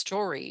authentic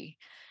story,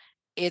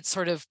 it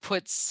sort of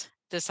puts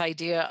this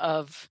idea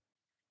of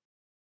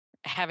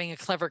having a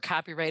clever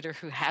copywriter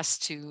who has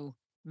to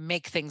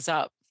make things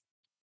up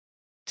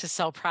to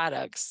sell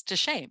products to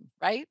shame,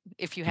 right?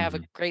 If you have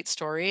a great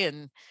story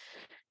and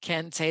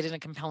can say it in a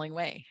compelling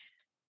way.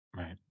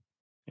 Right.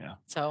 Yeah.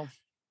 So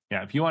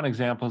yeah, if you want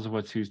examples of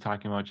what Sue's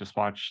talking about, just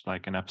watch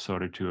like an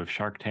episode or two of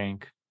Shark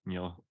Tank, and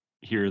you'll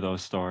hear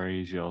those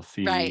stories. You'll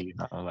see right.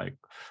 like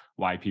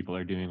why people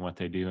are doing what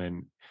they do,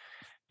 and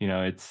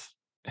it's.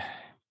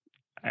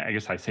 I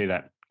guess I say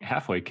that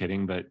halfway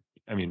kidding, but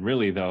I mean,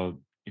 really though,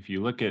 if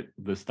you look at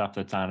the stuff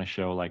that's on a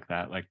show like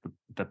that, like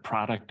the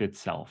product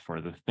itself or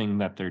the thing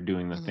that they're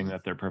doing, the thing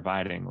that they're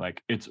providing,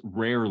 like it's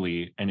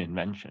rarely an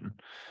invention.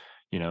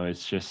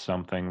 It's just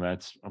something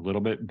that's a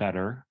little bit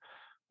better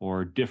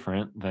or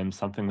different than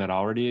something that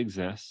already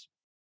exists.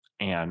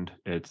 And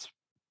it's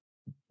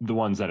the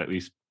ones that, at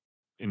least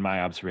in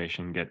my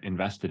observation, get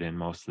invested in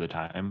most of the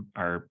time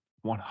are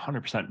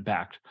 100%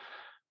 backed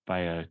by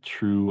a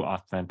true,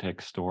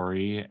 authentic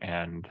story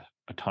and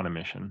a ton of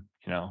mission.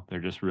 They're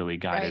just really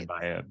guided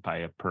by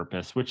a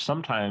purpose, which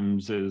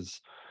sometimes is,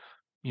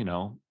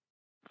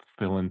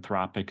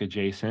 philanthropic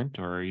adjacent,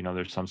 or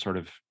there's some sort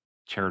of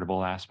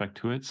charitable aspect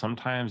to it.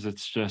 Sometimes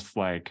it's just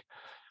like,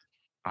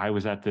 I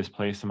was at this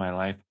place in my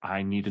life,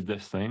 I needed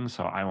this thing,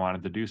 so I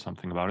wanted to do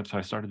something about it, so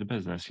I started the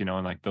business.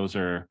 And like those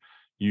are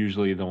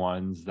usually the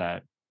ones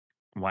that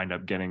wind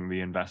up getting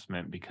the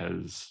investment,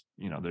 because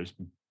there's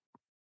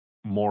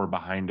more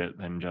behind it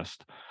than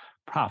just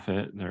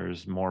profit.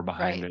 There's more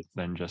behind it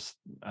than just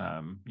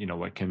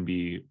what can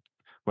be,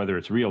 whether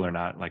it's real or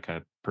not, like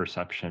a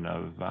perception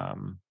of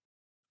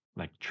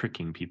like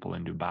tricking people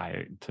into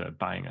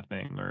buying a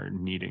thing or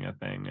needing a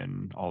thing,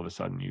 and all of a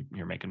sudden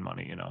you're making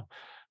money.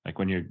 Like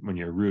when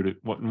you're rooted,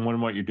 when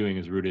what you're doing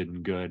is rooted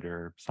in good,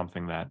 or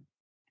something that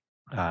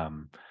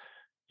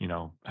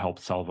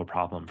helps solve a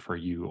problem for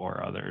you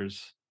or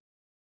others,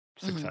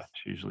 success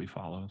usually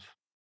follows.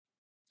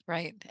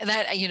 Right. And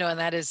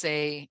that is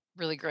a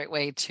really great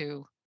way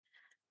to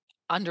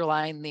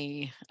underline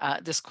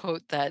this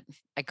quote that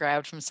I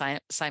grabbed from Simon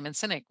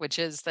Sinek, which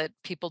is that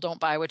people don't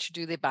buy what you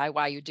do, they buy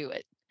why you do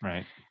it.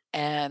 Right.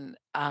 And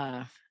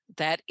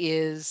That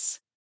is,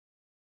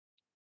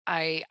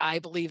 I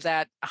believe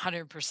that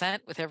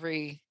 100% with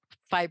every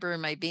fiber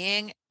in my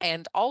being.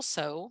 And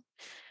also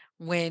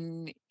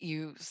when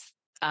you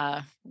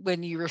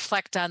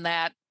reflect on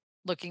that,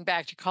 looking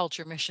back to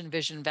culture, mission,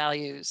 vision,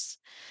 values,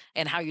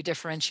 and how you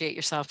differentiate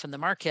yourself in the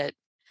market,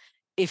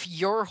 if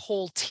your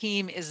whole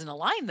team isn't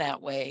aligned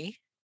that way,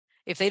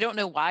 if they don't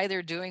know why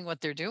they're doing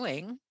what they're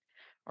doing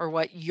or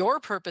what your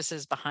purpose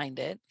is behind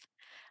it,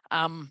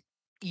 um,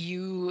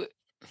 you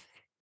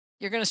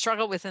you're going to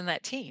struggle within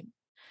that team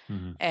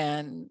Mhm.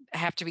 and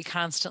have to be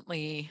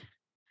constantly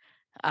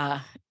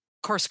uh,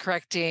 course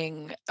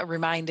correcting,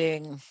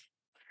 reminding,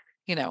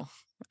 you know,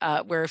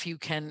 where if you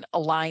can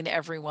align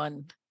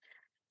everyone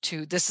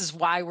to this is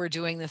why we're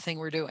doing the thing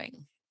we're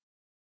doing,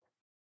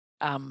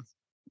 um,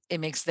 it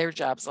makes their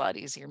jobs a lot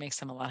easier, makes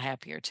them a lot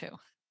happier too.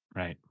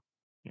 Right.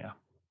 Yeah.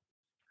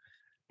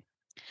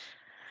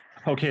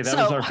 Okay, that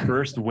was So our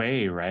first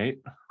way, right?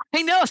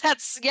 I know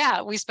that's,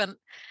 yeah,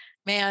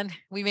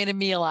 we made a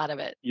meal out of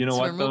it. You know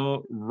So we're what moving.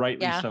 though?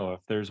 Rightly Yeah. so.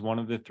 If there's one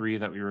of the three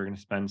that we were going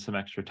to spend some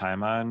extra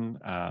time on,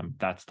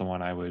 that's the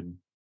one I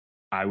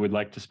would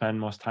like to spend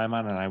most time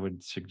on, and I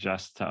would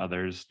suggest to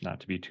others not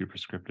to be too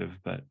prescriptive,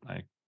 but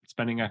like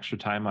spending extra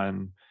time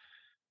on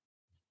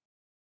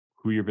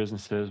who your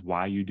business is,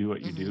 why you do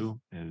what you Hmm.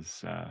 do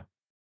is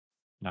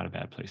not a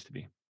bad place to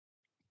be.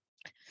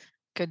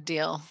 Good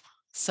deal.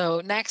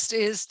 So next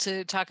is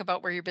to talk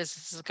about where your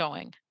business is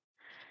going.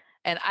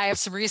 And I have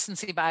some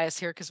recency bias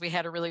here because we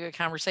had a really good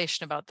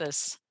conversation about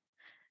this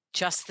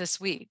just this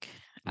week,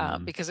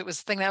 Mhm. because it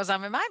was the thing that was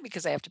on my mind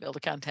because I have to build a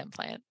content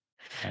plan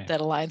Right.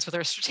 that aligns with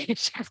our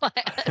strategic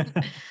plan.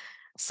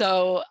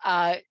 So,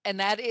 and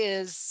that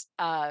is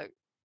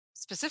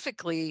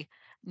specifically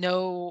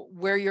know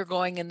where you're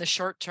going in the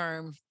short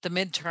term, the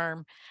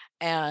midterm,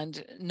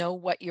 and know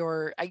what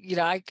your,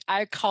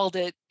 I called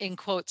it in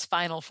quotes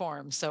final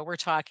form. So we're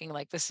talking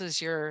like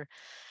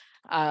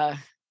uh,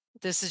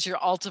 this is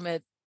your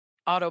ultimate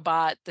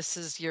Autobot. This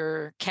is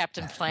your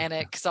Captain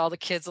Planet because all the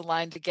kids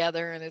align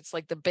together and it's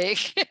like the big.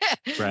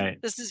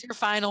 Right. This is your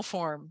final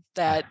form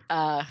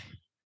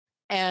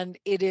and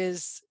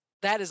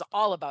that is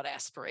all about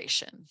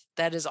aspiration.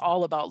 That is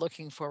all about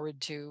looking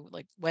forward to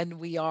like when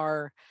we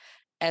are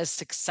as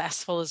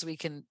successful as we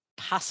can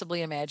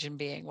possibly imagine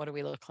being, what do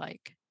we look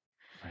like?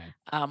 Right.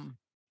 Um,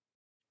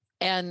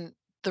 and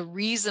the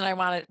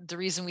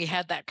reason we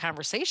had that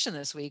conversation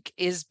this week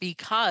is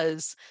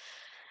because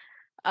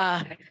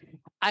uh,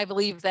 I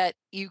believe that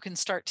you can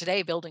start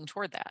today building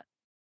toward that.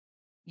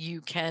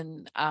 You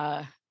can,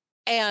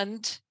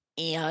 and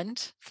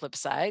flip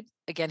side,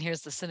 again,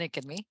 here's the cynic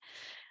in me.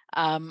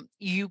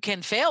 You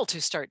can fail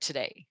to start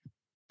today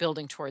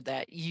building toward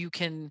that. You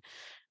can,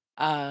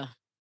 uh,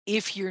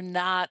 if you're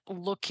not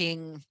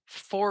looking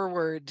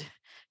forward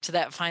to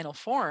that final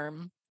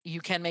form,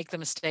 you can make the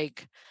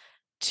mistake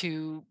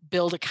to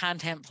build a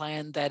content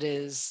plan that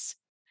is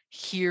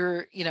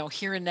here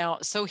and now,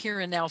 so here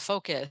and now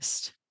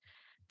focused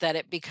that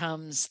it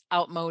becomes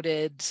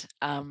outmoded.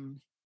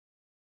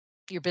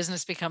 Your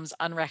business becomes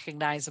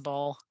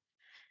unrecognizable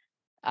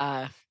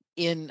uh,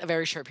 in a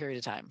very short period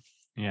of time.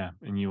 Yeah.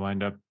 And you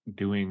wind up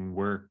doing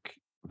work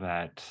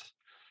that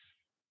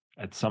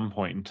at some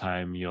point in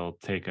time you'll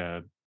take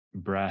a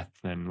breath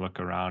and look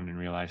around and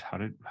realize how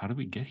did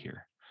we get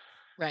here?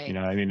 Right.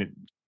 I mean,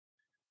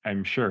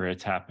 I'm sure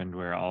it's happened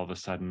where all of a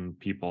sudden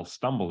people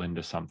stumble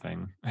into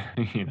something,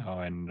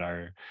 and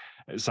are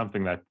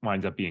something that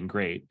winds up being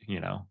great.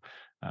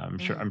 I'm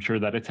Mhm. sure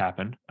that it's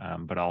happened,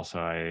 but also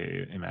I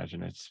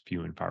imagine it's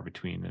few and far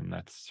between, and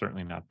that's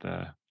certainly not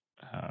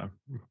uh,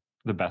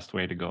 the best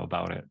way to go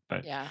about it.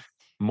 But Yeah.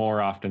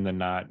 more often than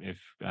not,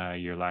 if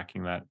you're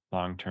lacking that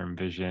long-term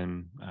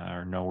vision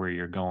or know where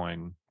you're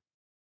going,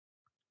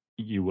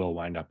 you will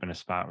wind up in a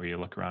spot where you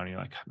look around and you're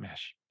like,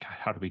 "Gosh, God,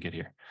 how did we get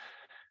here?"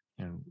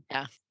 And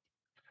Yeah.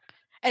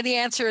 And the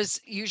answer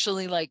is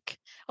usually like,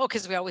 oh,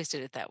 because we always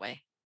did it that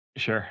way.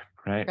 sure,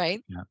 right,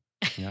 Right. yeah,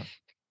 yeah,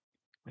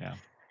 yeah.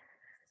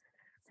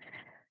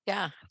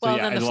 Yeah. So Well, and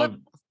yeah, then I the flip, love.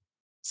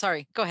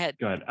 sorry, go ahead.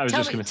 Go ahead. I was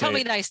just going to Tell me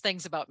say, nice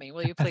things about me,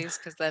 will you please?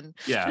 Because then,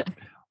 yeah.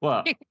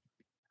 Well,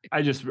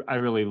 I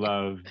really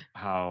love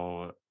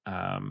how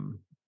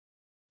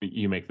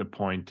you make the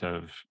point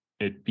of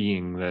it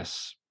being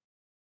this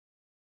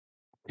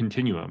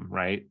continuum,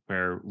 right?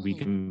 Where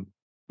Mhm.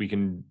 we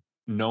can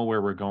know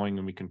where we're going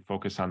and we can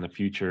focus on the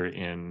future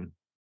in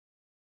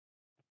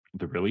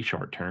the really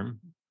short term,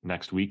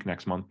 next week,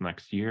 next month,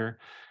 next year,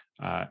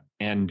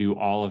 and do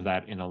all of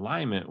that in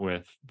alignment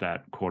with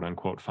that quote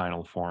unquote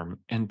final form.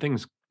 And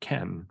things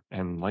can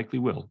and likely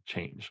will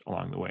change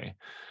along the way.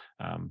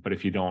 But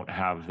if you don't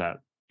have that,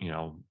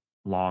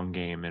 long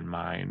game in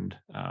mind,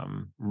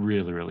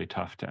 really, really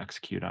tough to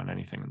execute on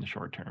anything in the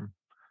short term.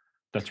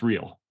 That's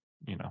real.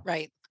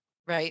 Right.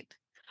 Right.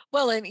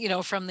 Well,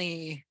 and from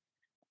the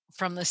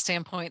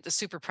standpoint, the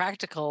super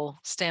practical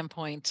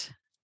standpoint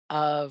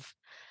of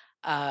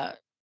uh,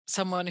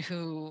 someone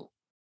who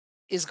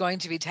is going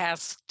to be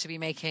tasked to be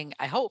making,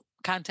 I hope,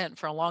 content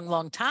for a long,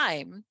 long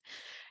time,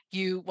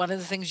 one of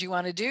the things you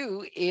want to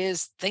do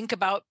is think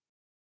about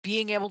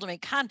being able to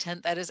make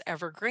content that is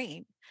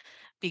evergreen,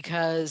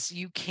 because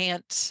you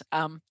can't,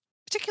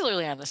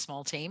 particularly on a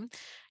small team,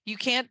 you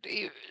can't,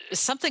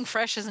 something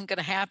fresh isn't going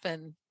to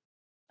happen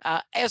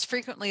as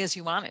frequently as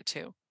you want it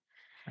to.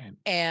 Right.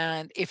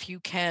 And if you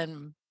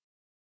can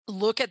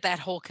look at that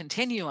whole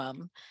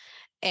continuum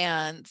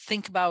and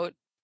think about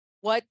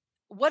what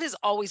is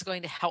always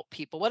going to help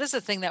people, what is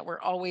the thing that we're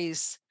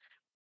always,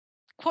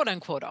 quote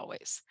unquote,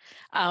 always,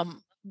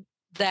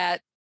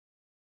 that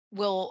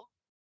will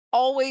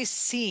always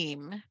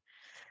seem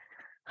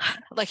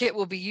like it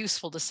will be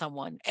useful to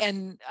someone.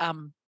 And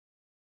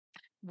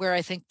where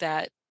I think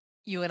that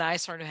you and I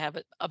sort of have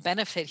a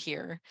benefit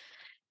here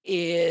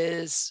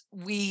is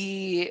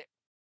we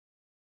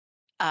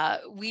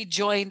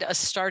joined a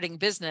starting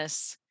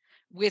business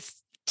with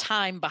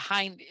time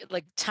behind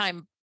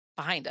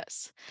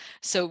us.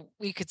 So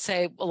we could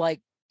say, well, like,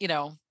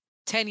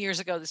 10 years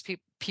ago, this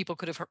people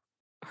could have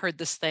heard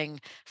this thing.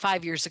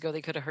 5 years ago,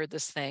 they could have heard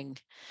this thing.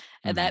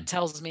 And Mm-hmm. that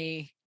tells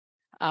me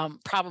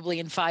probably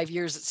in 5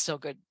 years, it's still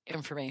good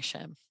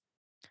information.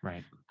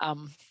 Right.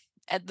 And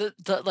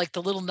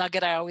the little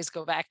nugget I always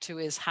go back to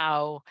is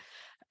how,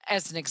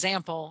 as an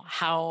example,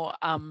 how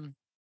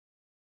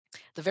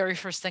the very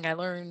first thing I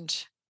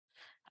learned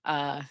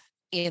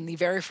in the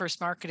very first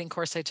marketing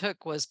course I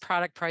took was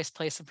product, price,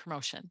 place, and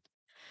promotion.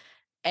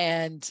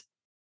 And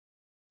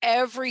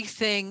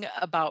everything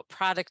about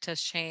product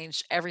has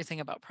changed. Everything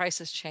about price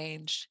has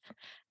changed.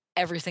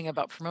 Everything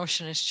about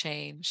promotion has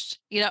changed.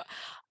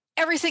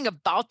 Everything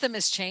about them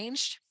has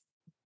changed,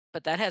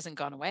 but that hasn't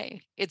gone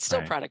away. It's still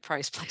Right. product,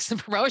 price, place, and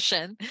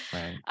promotion.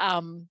 Right.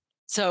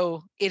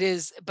 So it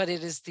is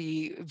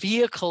the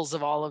vehicles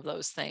of all of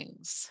those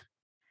things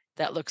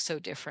that look so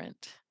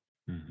different.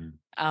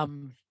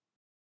 Mm-hmm.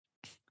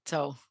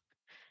 So,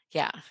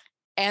 yeah.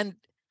 And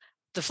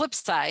the flip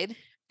side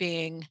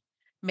being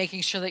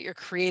making sure that you're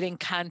creating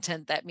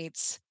content that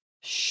meets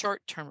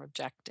short-term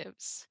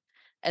objectives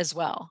as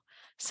well.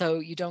 So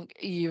you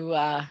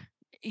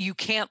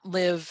can't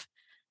live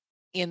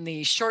in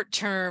the short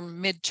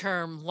term,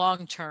 midterm,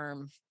 long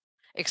term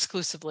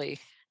exclusively.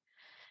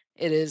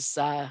 It is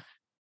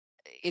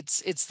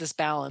it's this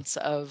balance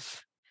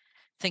of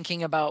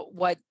thinking about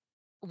what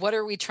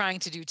are we trying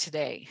to do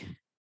today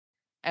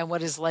and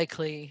what is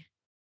likely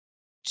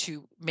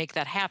to make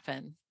that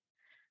happen,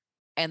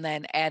 and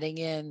then adding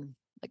in,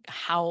 like,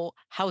 how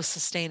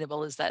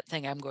sustainable is that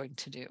thing I'm going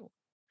to do?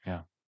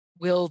 Yeah.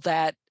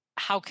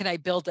 How can I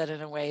build that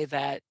in a way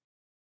that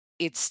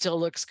it still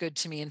looks good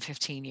to me in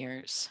 15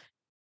 years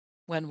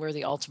when we're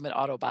the ultimate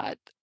Autobot?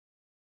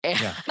 And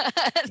Yeah.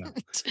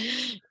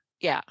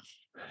 yeah.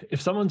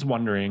 If someone's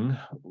wondering,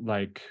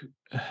 like,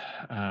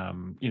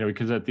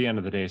 because at the end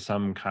of the day,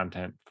 some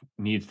content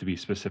needs to be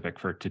specific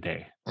for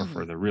today or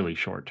for the really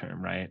short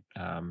term, right?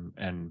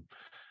 And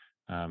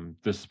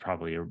this is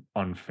probably an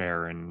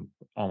unfair and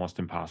almost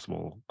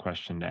impossible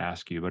question to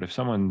ask you, but if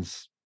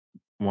someone's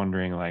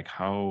wondering, like,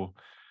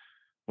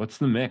 what's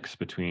the mix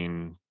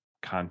between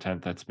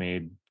content that's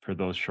made for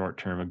those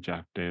short-term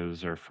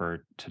objectives or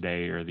for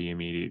today or the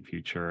immediate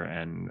future,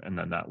 and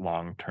then that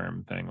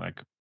long-term thing,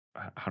 like,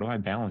 how do I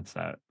balance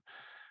that?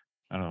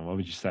 I don't know. What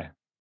would you say?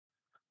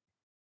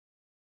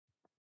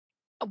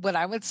 What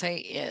I would say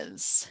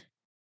is,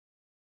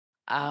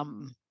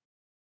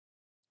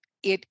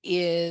 it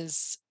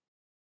is,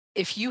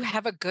 if you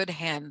have a good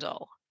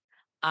handle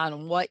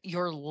on what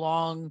your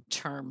long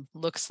term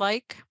looks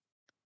like,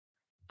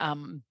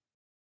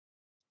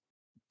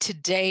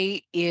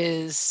 today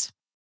is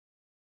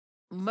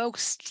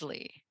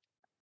mostly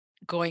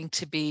going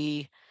to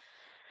be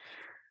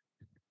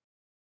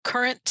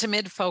current to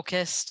mid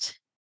focused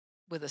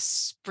with a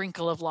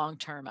sprinkle of long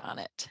term on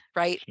it,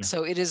 right? Sure.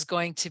 So it is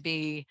going to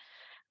be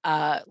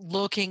it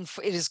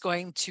is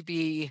going to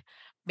be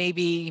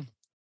maybe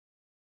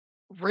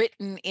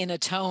written in a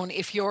tone.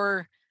 If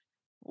your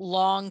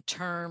long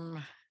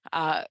term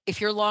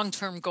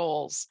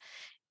goals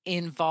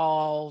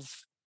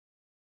involve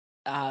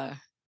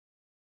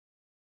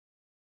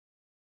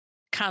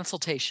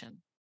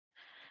consultation,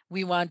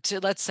 we want to,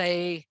 let's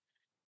say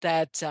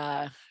that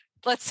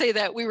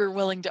we were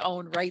willing to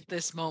own right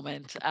this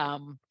moment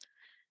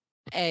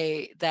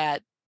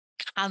that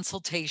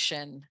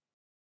consultation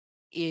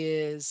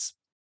is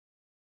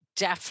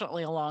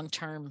definitely a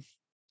long-term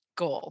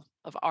goal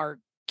of our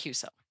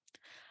QSO.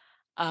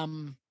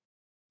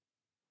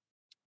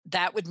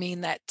 That would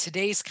mean that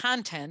today's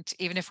content,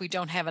 even if we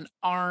don't have an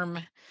arm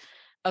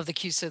of the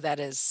QSO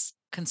that is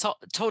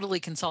totally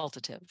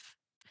consultative,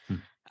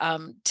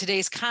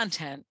 today's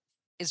content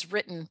is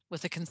written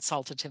with a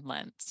consultative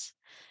lens.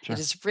 Sure. It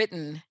is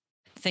written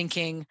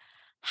thinking,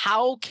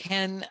 how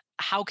can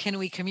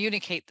we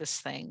communicate this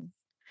thing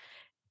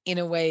in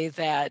a way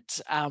that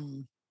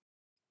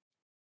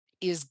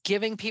is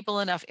giving people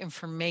enough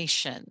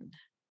information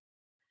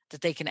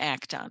that they can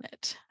act on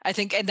it. I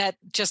think, and that,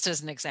 just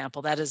as an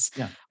example, that is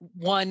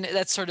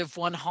that's sort of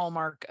one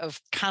hallmark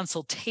of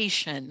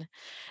consultation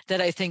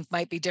that I think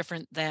might be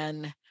different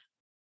than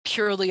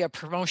purely a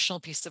promotional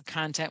piece of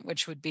content,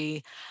 which would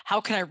be,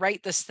 how can I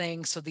write this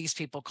thing so these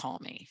people call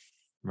me?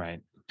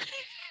 Right.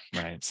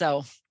 Right.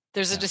 So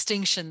there's a Yeah.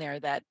 distinction there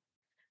that,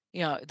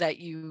 that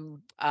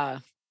you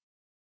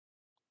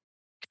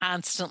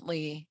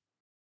constantly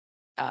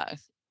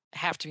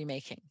have to be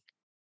making.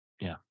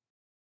 Yeah.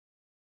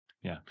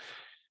 Yeah.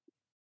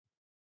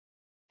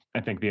 I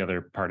think the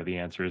other part of the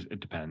answer is it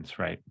depends,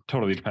 right?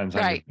 Totally depends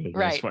on your Right, business,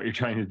 right. what you're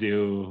trying to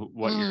do,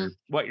 Mhm.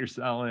 what you're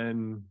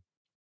selling,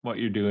 what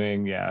you're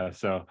doing. Yeah.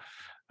 So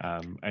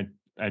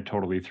I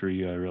totally threw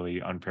you a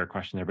really unfair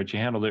question there, but you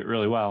handled it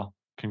really well.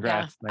 Yeah.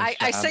 Congrats. Nice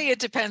I job. say it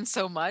depends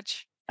so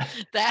much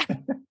that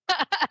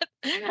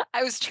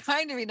I was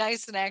trying to be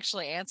nice and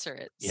actually answer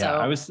it. Yeah, So,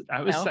 I was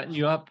no. setting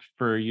you up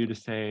for you to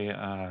say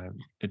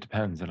it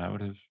depends, and I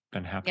would have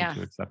been happy Yeah.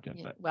 to accept it.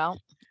 Yeah. But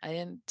Well, I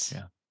didn't.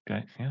 yeah,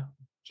 okay, yeah.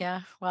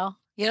 Yeah. Well,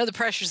 the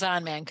pressure's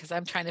on, man, because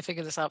I'm trying to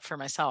figure this out for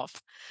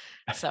myself.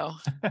 So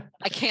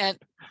I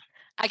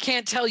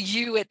can't tell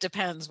you it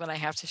depends when I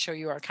have to show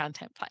you our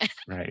content plan.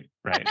 Right,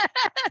 right.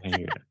 I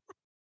hear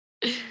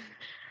you.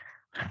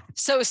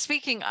 So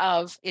speaking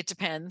of it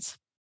depends,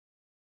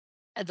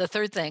 the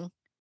third thing,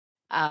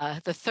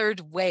 the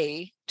third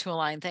way to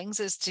align things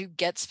is to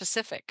get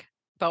specific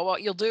about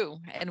what you'll do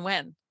and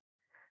when,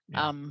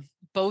 Yeah,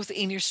 both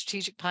in your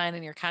strategic plan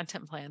and your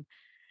content plan.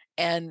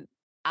 And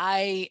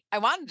I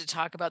wanted to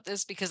talk about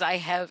this because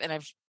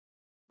I've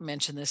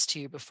mentioned this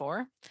to you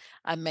before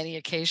on many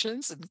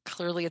occasions, and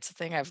clearly it's a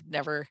thing I've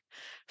never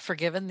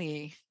forgiven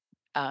the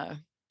uh,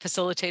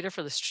 facilitator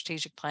for the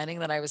strategic planning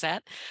that I was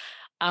at.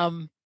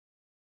 Um,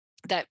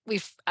 that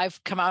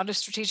I've come out of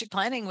strategic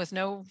planning with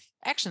no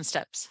action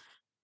steps.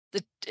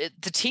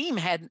 The team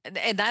had,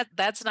 and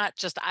that's not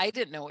just I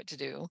didn't know what to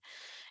do.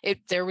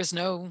 There was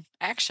no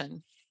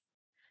action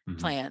mhm.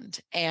 planned,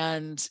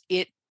 and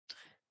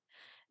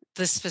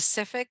the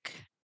specific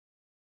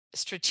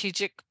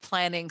strategic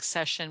planning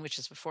session, which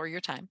is before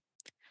your time,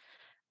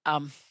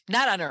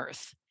 not on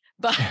Earth,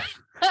 but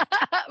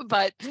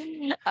but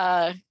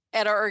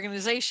at our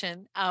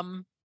organization,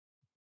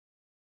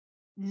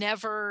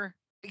 never,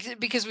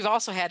 because we've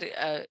also had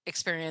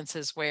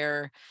experiences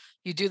where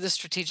you do the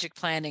strategic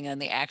planning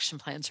and the action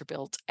plans are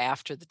built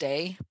after the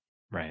day.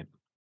 Right.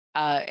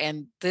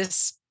 And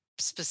this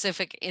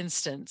specific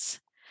instance,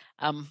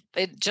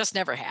 it just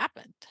never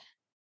happened,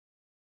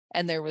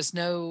 and there was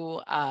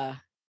not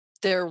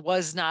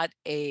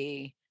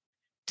a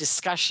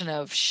discussion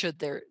of should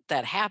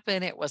that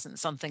happen. It wasn't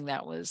something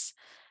that was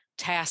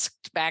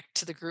tasked back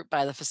to the group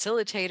by the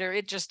facilitator.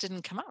 It just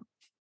didn't come up.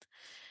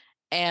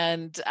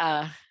 And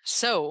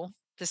so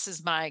this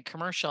is my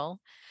commercial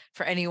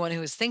for anyone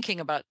who is thinking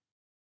about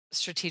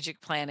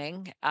strategic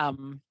planning.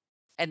 And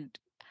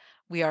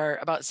we are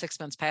about 6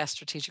 months past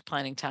strategic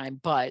planning time,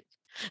 but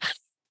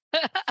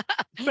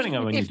Depending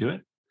on when you if do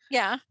it.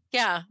 yeah,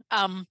 yeah,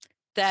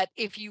 that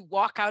if you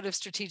walk out of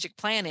strategic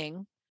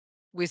planning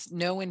with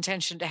no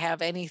intention to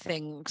have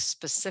anything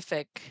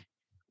specific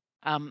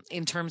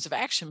in terms of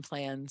action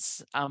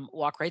plans,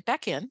 walk right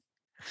back in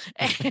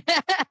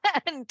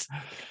and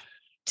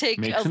take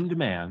Make a some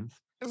demands.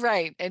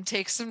 right, and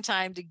take some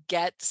time to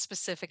get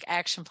specific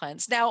action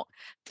plans. Now,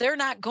 they're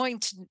not going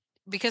to,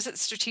 because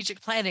it's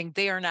strategic planning,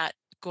 they are not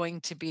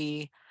going to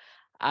be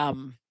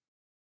um,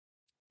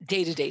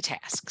 day-to-day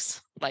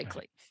tasks, Right,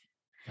 likely.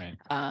 right,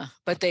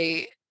 But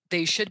they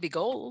should be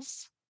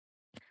goals,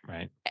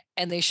 right.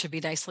 and they should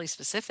be nicely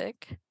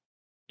specific.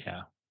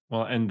 Yeah.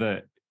 Well, and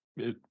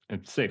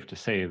it's safe to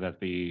say that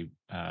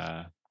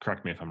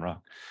correct me if I'm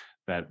wrong,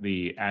 that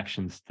the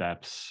action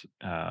steps,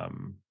 I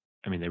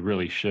mean, they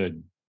really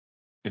should,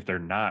 if they're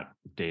not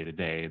day to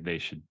day, they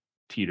should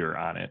teeter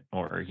on it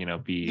or,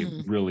 be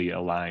Mhm. really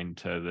aligned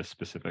to the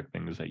specific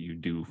things that you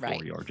do for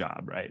Right, your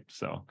job. Right.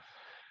 So,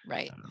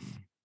 right,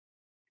 um,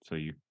 so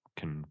you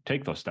can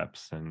take those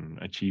steps and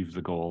achieve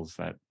the goals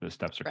that the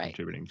steps are right.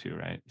 contributing to.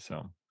 Right.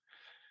 So,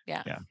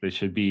 Yeah, yeah, they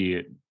should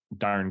be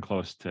darn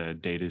close to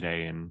day to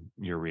day and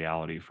your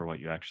reality for what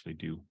you actually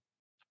do.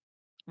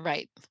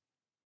 right.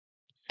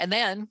 And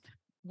then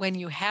when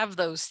you have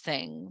those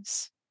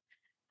things,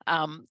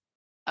 um,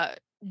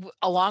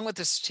 along with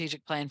the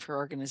strategic plan for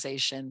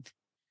organization,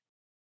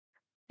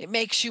 it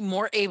makes you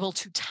more able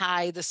to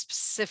tie the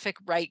specific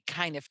right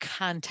kind of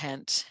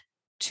content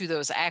to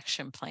those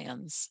action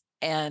plans.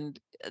 And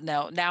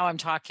now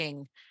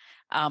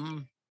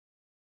um,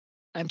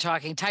 I'm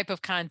talking type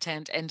of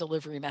content and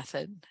delivery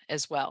method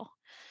as well.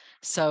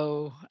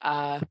 So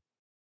I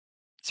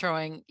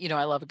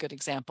love a good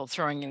example,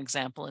 throwing an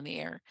example in the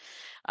air.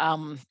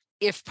 Um,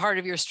 if part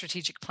of your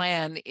strategic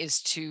plan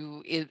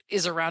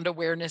is around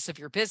awareness of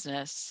your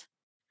business,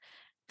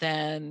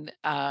 then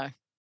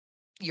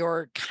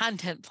your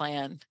content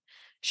plan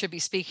should be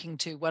speaking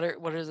to what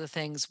are the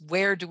things,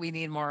 where do we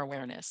need more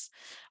awareness?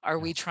 Are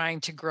Yeah. we trying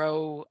to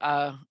grow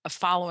a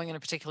following in a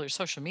particular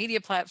social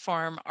media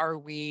platform?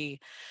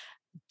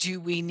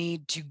 Do we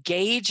need to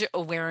gauge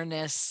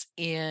awareness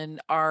in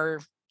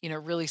our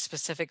really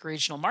specific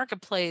regional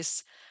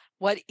marketplace?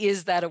 What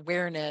is that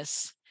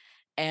awareness,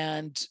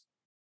 and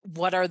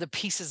what are the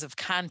pieces of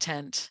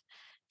content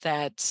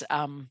that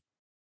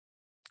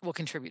will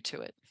contribute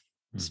to it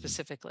Mhm.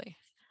 specifically?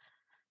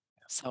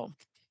 So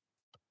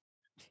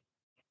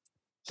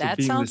So That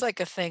being sounds this, like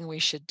a thing we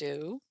should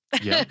do.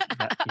 yeah,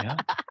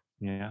 yeah,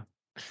 yeah.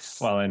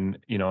 Well, and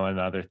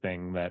another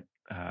thing that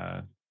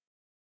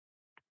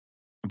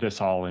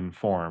this all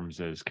informs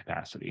is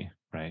capacity,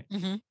 right?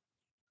 Hmm.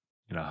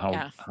 How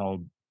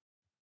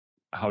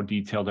Yeah.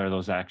 detailed are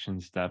those action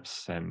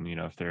steps, and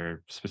if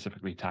they're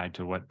specifically tied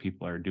to what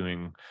people are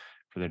doing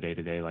for their day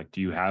to day, like,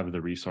 do you have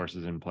the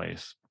resources in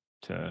place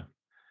to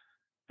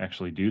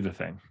actually do the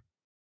thing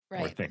or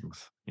Right.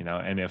 things?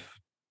 And if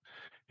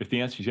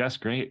the answer is yes,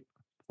 great,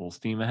 full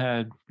steam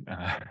ahead.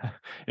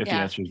 If the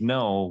Yeah. answer is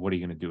no, what are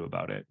you going to do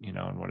about it?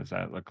 And what does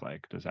that look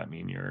like? Does that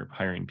mean you're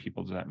hiring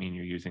people? Does that mean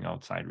you're using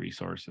outside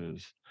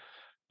resources?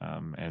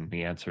 And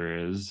the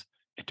answer is,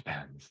 it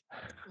depends.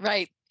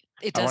 Right.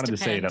 It I does wanted to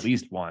say it at depend.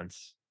 least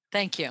once.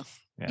 Thank you.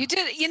 Yeah. You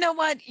did. You know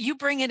what? You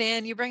bring it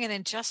in. You bring it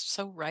in just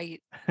so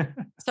right.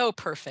 So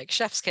perfect.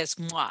 Chef's kiss.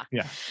 Mwah.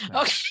 Yeah.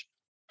 No.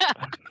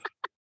 Okay.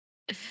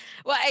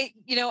 Well,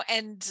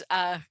 and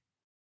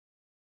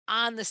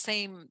on the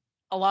same,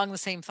 along the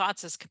same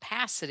thoughts as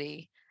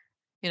capacity,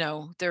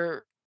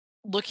 they're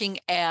looking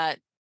at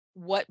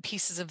what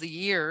pieces of the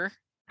year,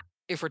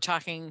 if we're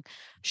talking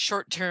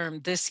short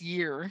term this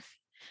year,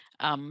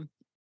 um,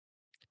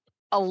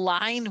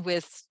 align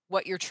with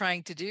what you're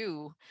trying to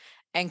do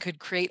and could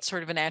create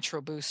sort of a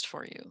natural boost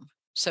for you.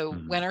 So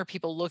Mhm. when are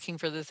people looking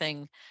for the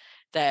thing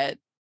that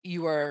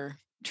you are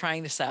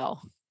trying to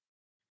sell?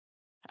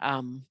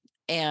 Um,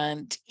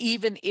 and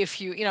even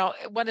if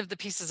one of the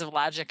pieces of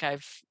logic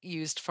I've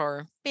used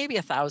for maybe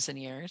 1,000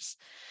 years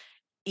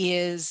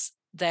is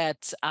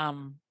that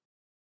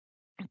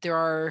there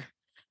are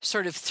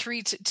sort of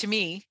three, to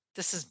me,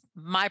 this is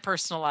my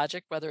personal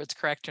logic, whether it's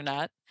correct or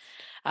not.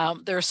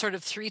 There are sort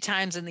of 3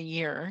 times in the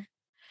year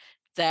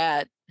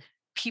that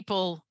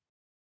people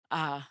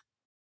uh,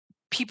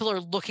 people are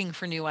looking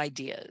for new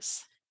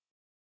ideas.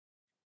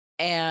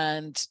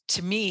 And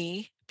to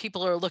me,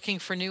 people are looking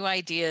for new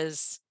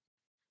ideas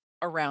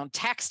around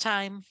tax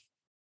time,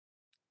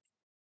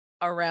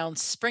 around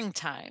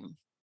springtime,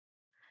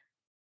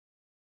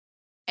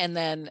 and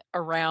then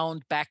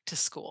around back to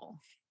school.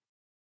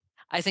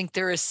 I think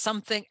there is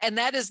something, and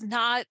that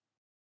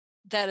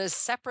is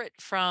separate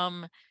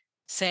from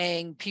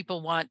saying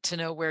people want to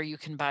know where you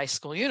can buy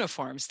school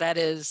uniforms. That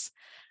is,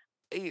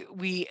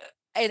 we,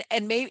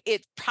 and maybe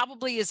it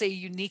probably is a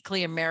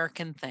uniquely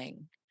American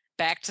thing.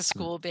 Back to Mm.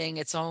 school being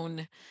its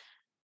own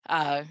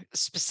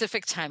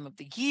specific time of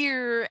the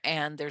year,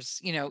 and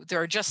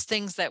there are just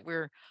things that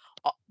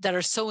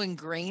are so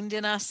ingrained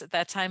in us at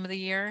that time of the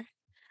year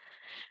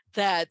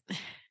that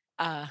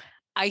uh,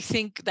 I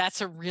think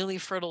that's a really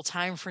fertile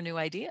time for new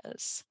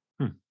ideas.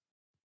 Hmm.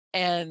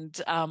 And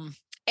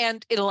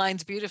it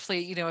aligns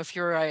beautifully.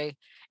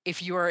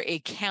 If you're a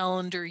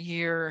calendar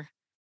year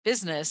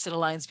business, it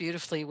aligns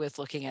beautifully with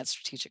looking at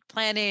strategic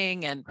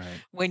planning and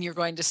Right. when you're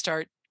going to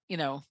start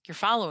your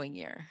following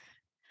year.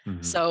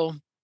 Mhm. So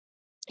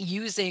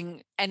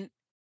and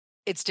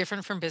it's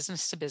different from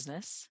business to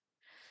business.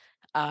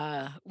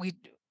 We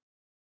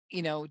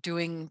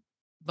doing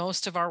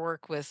most of our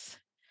work with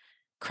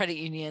credit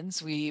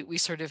unions, we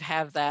sort of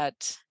have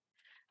that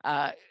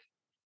uh,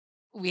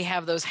 we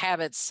have those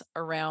habits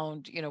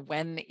around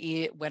when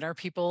are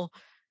people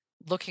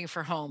looking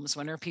for homes,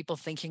 when are people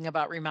thinking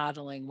about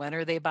remodeling, when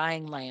are they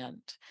buying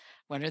land,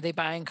 when are they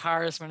buying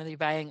cars, when are they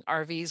buying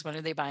RVs, when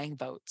are they buying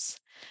boats,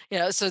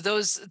 so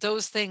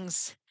those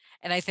things.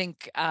 And I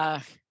think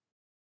I'm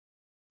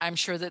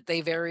sure that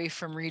they vary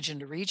from region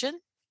to region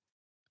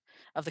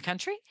of the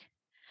country.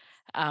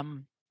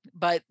 um,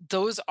 but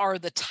those are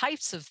the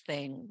types of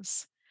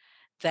things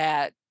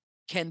that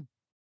can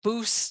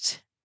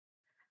boost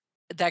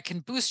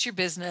boost your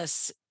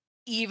business,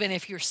 even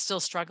if you're still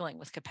struggling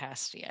with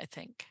capacity, I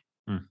think.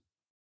 Mm.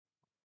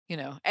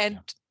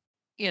 And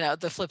Yeah.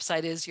 the flip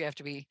side is you have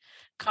to be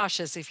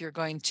cautious if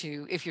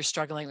you're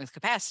struggling with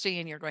capacity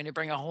and you're going to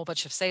bring a whole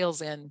bunch of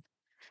sales in,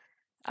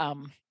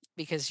 um,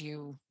 because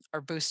you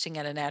are boosting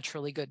at a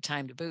naturally good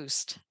time to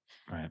boost.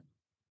 Right.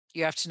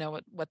 You have to know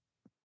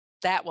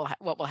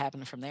what will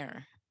happen from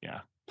there.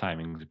 Yeah.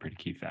 Timing is a pretty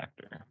key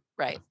factor.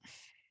 Right.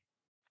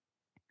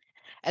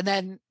 And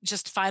then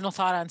just final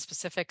thought on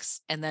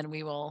specifics, and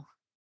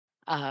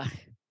uh,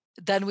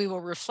 then we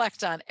will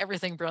reflect on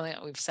everything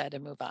brilliant we've said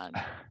and move on,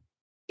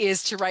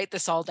 is to write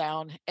this all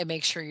down and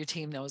make sure your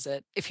team knows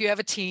it. If you have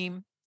a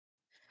team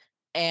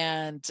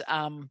and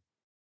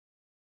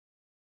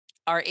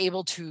are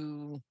able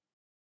to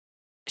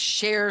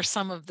share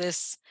some of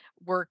this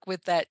work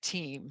with that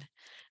team,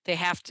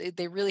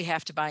 they really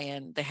have to buy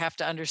in. They have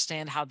to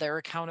understand how they're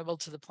accountable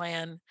to the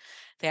plan.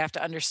 They have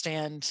to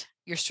understand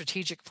your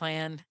strategic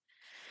plan,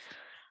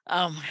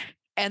 um,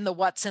 and the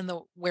what's and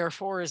the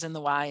wherefores and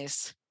the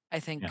whys. I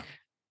think Yeah.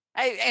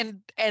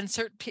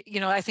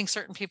 I think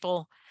certain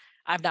people,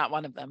 I'm not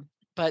one of them,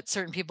 but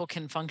certain people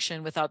can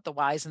function without the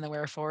whys and the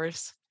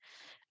wherefores.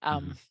 Mhm.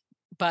 Um,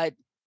 but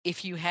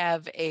if you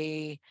have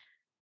and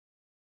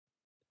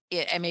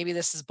maybe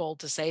this is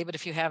bold to say, but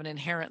if you have an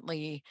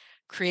inherently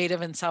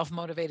creative and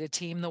self-motivated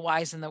team, the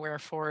whys and the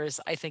wherefores,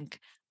 I think,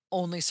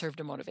 only serve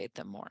to motivate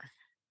them more.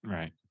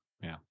 Right.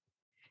 Yeah.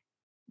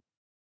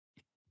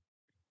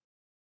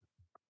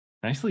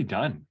 Nicely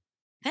done.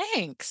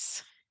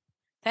 Thanks.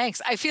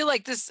 Thanks. I feel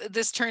like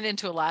this turned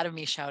into a lot of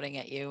me shouting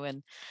at you,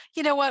 and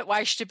you know what?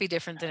 Why should it be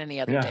different than any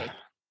other Yeah. day?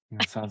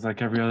 It sounds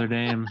like every other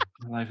day in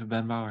the life of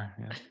Ben Bauer.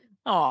 Yeah.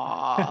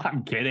 Aw. I'm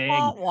Wah, kidding.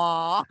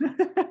 wah.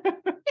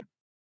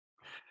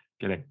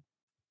 Kidding.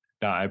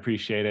 No, I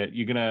appreciate it.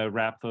 You gonna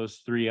wrap those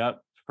three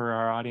up for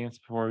our audience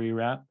before we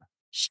wrap?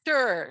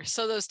 Sure.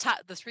 So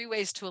the three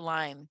ways to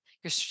align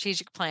your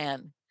strategic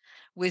plan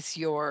with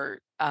your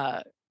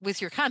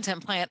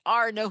content plan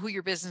are: know who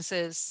your business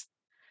is,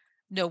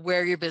 know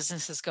where your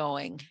business is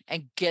going,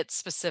 and get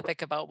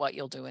specific about what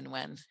you'll do and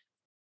when.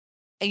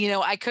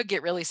 And I could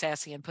get really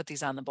sassy and put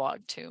these on the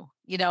blog too.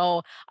 I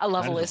love a Might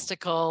as well.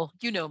 listicle.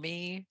 You know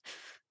me.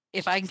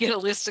 If I can get a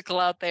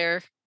listicle out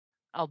there,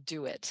 I'll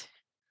do it.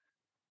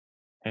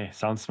 Hey,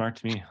 sounds smart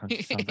to me.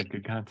 That sounds like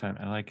good content.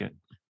 I like it.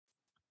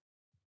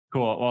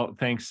 Cool. Well,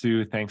 thanks,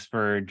 Sue. Thanks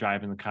for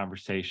driving the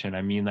conversation.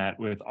 I mean that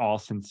with all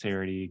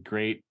sincerity.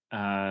 Great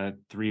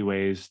three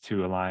ways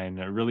to align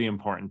a really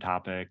important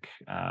topic.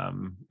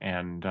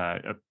 And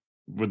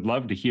would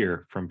love to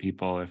hear from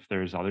people if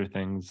there's other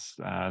things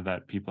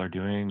that people are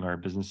doing or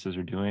businesses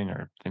are doing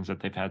or things that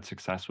they've had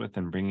success with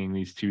and bringing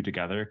these two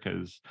together,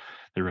 because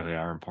they really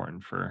are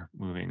important for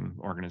moving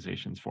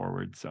organizations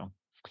forward. So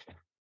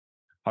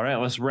all right,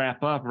 let's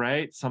wrap up,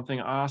 right? Something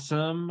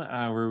awesome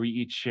where we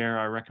each share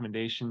our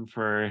recommendation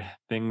for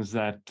things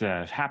that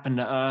have happened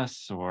to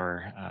us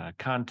or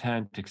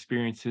content,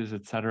 experiences,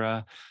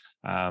 etc.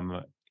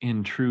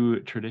 In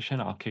true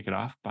tradition, I'll kick it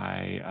off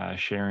by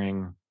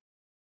sharing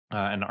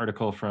an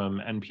article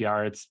from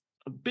NPR. It's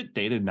a bit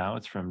dated now.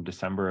 It's from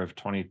December of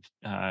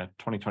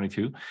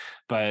 2022,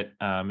 but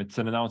it's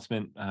an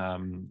announcement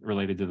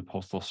related to the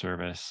Postal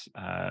Service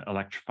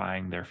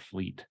electrifying their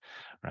fleet,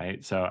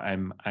 right? So I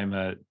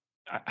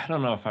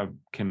don't know if I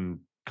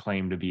can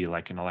claim to be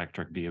like an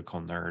electric vehicle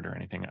nerd or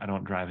anything. I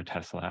don't drive a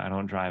Tesla. I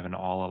don't drive an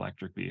all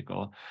electric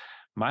vehicle.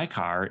 My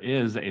car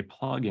is a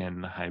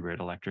plug-in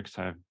hybrid electric.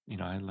 So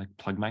I like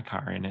plug my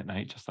car in at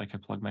night, just like I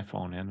plug my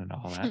phone in and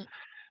all that.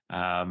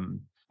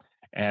 Um,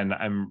 and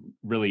I'm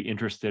really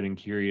interested and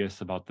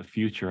curious about the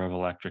future of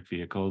electric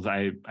vehicles.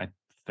 I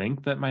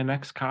think that my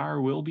next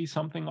car will be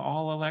something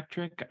all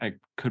electric. I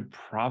could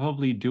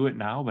probably do it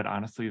now, but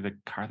honestly, the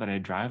car that I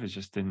drive is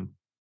just in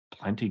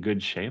plenty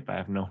good shape. I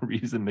have no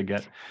reason to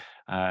get,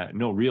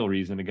 no real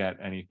reason to get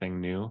anything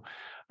new.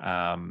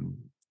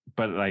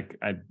 But like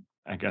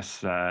I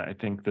guess I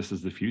think this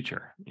is the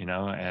future,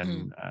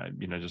 and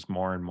just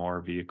more and more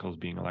vehicles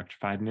being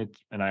electrified,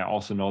 and I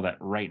also know that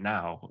right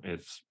now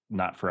it's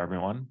not for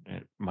everyone.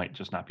 It might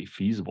just not be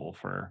feasible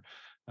for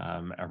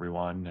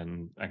everyone,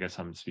 and I guess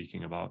I'm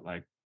speaking about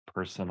like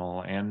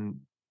personal and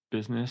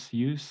business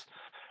use,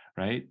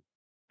 right?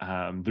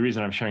 The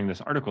reason I'm sharing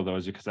this article though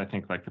is because I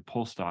think like the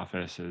post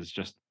office is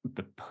just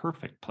the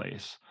perfect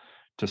place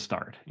to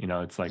start.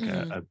 It's like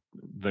Mhm.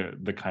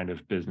 the kind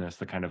of business,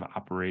 the kind of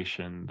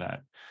operation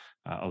that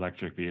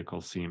electric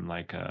vehicles seem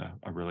like a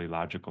really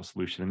logical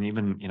solution. And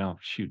even,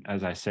 shoot,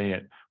 as I say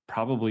it,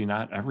 probably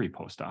not every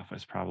post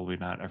office, probably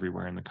not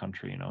everywhere in the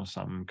country.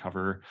 Some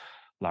cover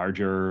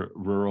larger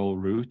rural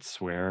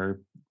routes where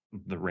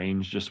the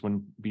range just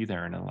wouldn't be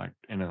there in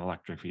an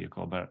electric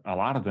vehicle. But a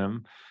lot of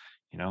them,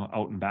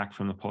 out and back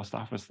from the post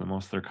office, the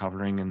most they're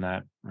covering in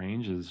that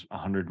range is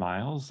 100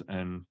 miles.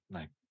 And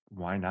like,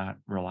 why not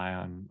rely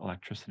on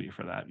electricity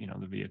for that?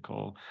 The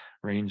vehicle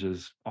range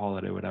is all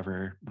that it would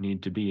ever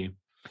need to be.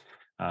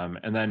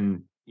 And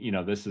then,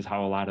 this is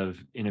how a lot of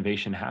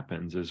innovation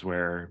happens, is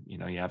where, you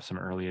have some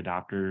early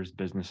adopters,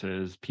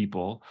 businesses,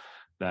 people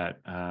that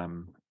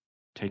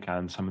take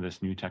on some of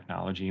this new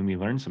technology, and we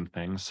learn some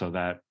things so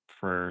that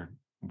for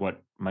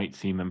what might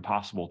seem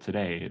impossible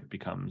today, it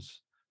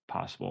becomes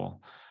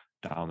possible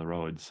down the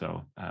road.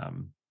 So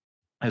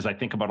as I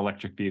think about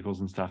electric vehicles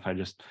and stuff,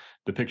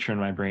 the picture in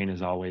my brain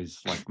is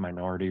always like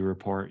Minority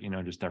Report,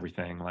 just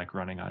everything like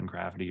running on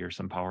gravity or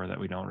some power that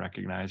we don't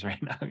recognize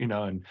right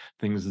now, and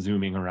things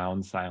zooming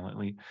around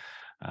silently.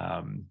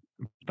 Um,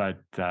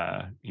 but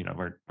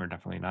we're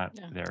definitely not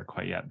Yeah. there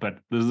quite yet. But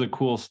this is a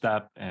cool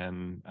step,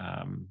 and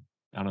I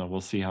don't know,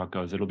 we'll see how it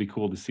goes. It'll be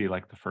cool to see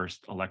like the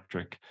first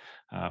electric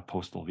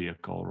postal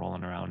vehicle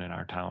rolling around in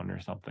our town or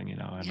something, and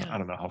Yeah. I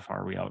don't know how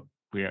far out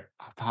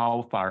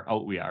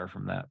we are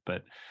from that,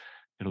 but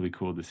it'll be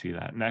cool to see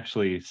that. And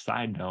actually,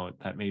 side note,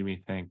 that made me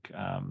think,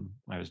 I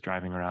was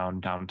driving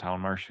around downtown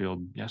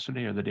Marshfield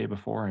yesterday or the day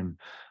before, and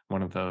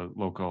one of the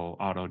local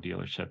auto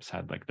dealerships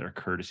had like their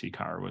courtesy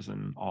car was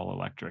an all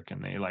electric,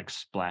 and they like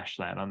splashed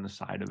that on the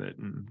side of it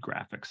and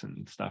graphics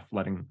and stuff,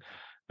 letting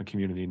the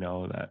community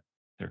know that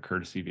their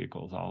courtesy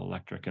vehicle is all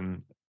electric.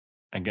 And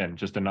again,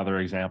 just another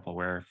example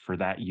where for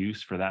that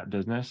use, for that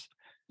business,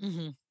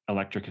 Mhm.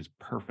 electric is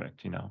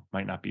perfect.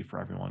 Might not be for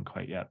everyone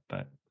quite yet,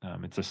 but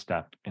it's a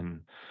step in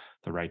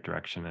the right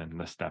direction, and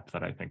the step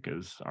that I think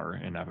is our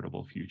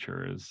inevitable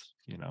future is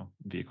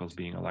vehicles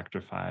being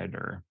electrified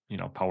or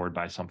powered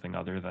by something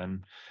other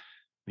than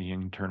the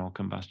internal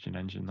combustion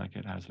engine like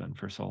it has been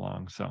for so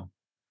long. So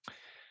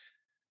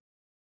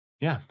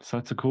yeah, so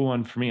it's a cool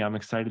one for me. I'm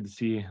excited to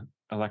see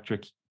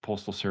electric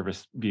postal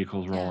service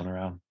vehicles rolling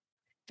around.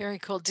 Very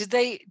cool. Did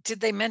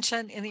they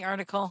mention in the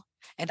article,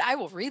 and I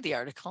will read the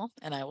article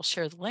and I will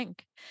share the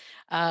link,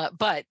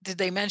 but did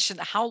they mention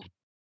how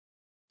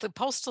the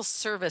postal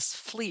service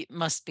fleet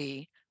must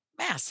be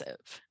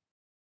massive?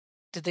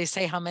 Did they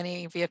say how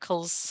many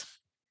vehicles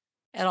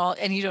at all?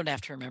 And you don't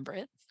have to remember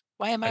it.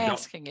 Why am I I don't.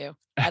 asking you?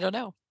 I don't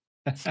know.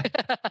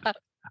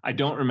 I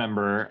don't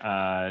remember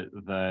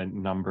the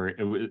number.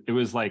 It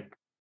was like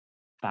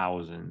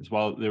thousands.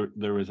 Well,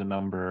 there was a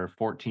number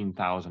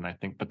 14,000, I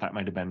think, but that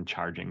might have been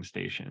charging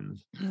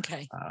stations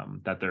Okay.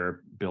 that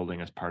they're building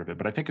as part of it.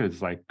 But I think it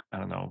was like, I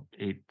don't know,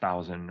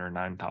 8,000 or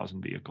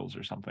 9,000 vehicles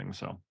or something.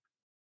 So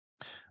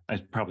I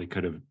probably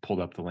could have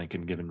pulled up the link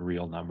and given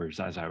real numbers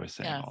as I was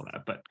saying all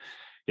that. But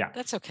yeah,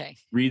 that's okay.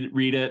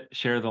 Read it,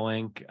 share the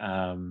link,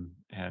 and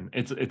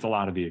it's a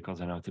lot of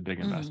vehicles. I know it's a big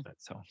investment,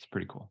 so it's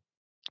pretty cool.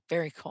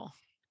 Very cool.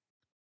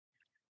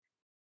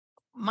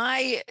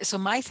 My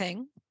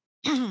thing,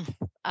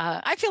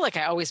 I feel like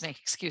I always make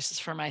excuses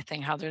for my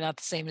thing, how they're not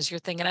the same as your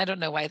thing, and I don't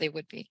know why they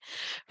would be.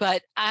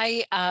 But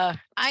I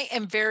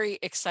am very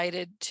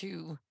excited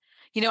to,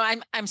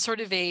 I'm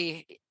sort of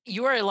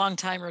you are a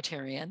longtime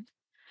Rotarian,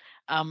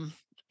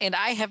 and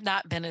I have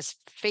not been as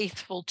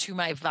faithful to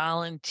my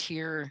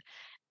volunteer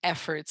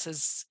efforts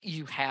as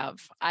you have.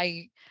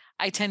 I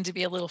tend to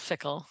be a little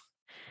fickle.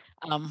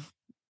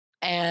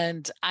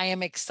 And I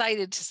am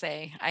excited to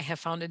say I have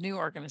found a new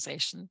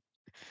organization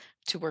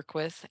to work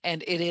with,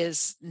 and it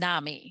is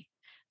NAMI,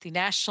 the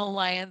National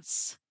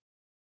Alliance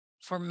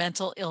for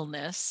Mental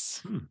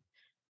Illness.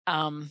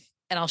 And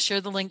I'll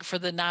share the link for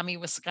the NAMI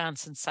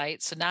Wisconsin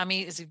site. So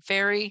NAMI is a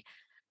very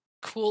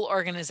cool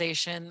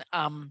organization.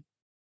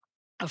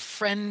 A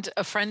friend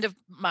of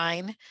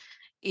mine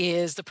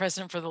is the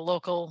president for the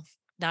local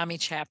NAMI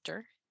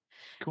chapter.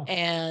 Cool.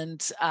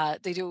 And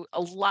they do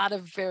a lot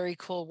of very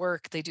cool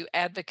work. They do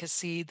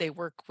advocacy. They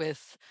work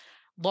with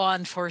law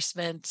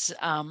enforcement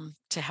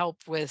to help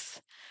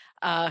with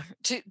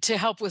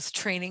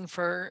training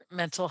for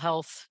mental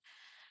health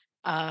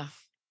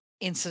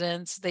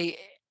incidents. They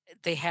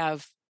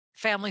have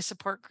family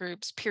support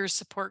groups, peer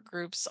support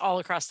groups all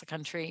across the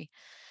country.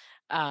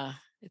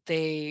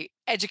 They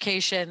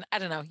education, I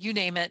don't know, you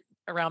name it,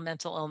 around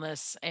mental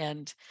illness,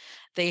 and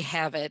they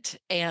have it.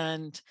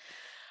 And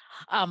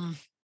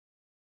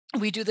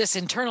we do this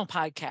internal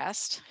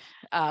podcast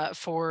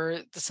for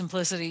the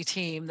Simplicity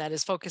team that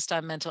is focused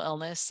on mental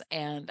illness.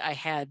 And I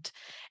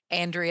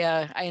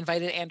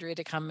invited Andrea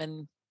to come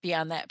and be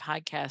on that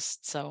podcast.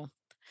 So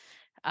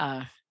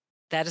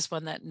that is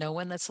one that no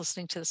one that's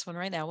listening to this one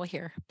right now will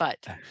hear, but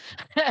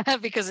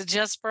because it's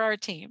just for our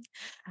team.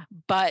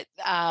 But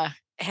I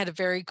had a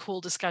very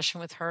cool discussion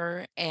with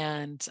her,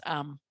 and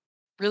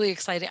really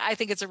exciting. I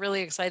think it's a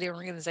really exciting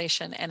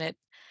organization, and it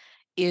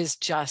is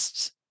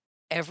just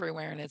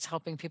everywhere, and it's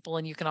helping people.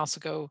 And you can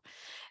also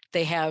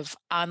they have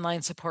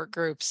online support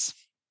groups.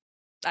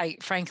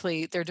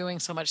 Frankly, they're doing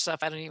so much stuff.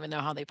 I don't even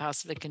know how they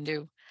possibly can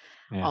do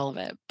all of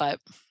it, but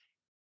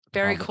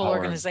very cool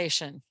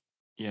organization.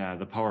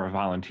 The power of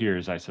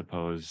volunteers, I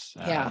suppose.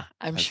 I'm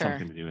has sure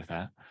something to do with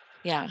that.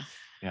 Yeah,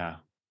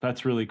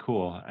 that's really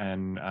cool.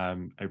 And I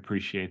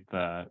appreciate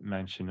the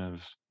mention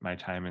of my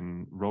time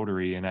in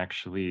Rotary, and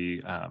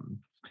actually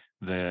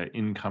the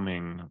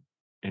incoming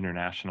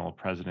international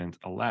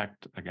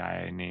president-elect, a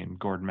guy named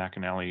Gordon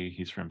McAnally.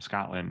 He's from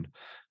Scotland.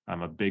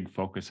 A big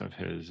focus of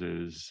his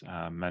is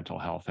mental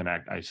health, and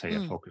I say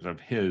a focus of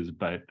his,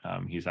 but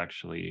he's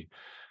actually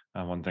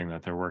one thing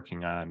that they're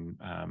working on,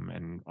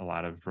 and a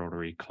lot of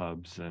Rotary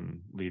clubs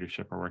and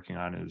leadership are working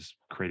on, is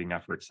creating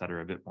efforts that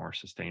are a bit more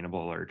sustainable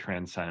or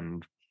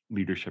transcend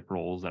leadership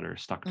roles that are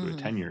stuck to a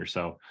tenure.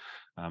 So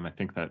I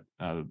think that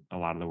a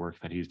lot of the work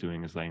that he's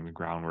doing is laying the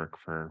groundwork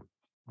for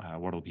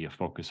what will be a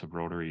focus of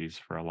Rotaries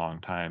for a long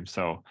time.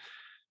 So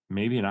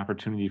maybe an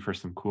opportunity for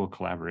some cool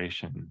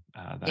collaboration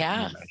that you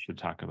and I should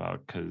talk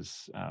about,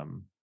 because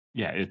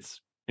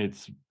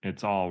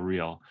it's all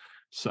real.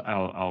 So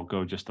I'll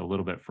go just a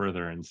little bit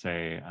further and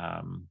say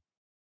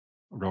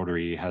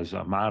Rotary has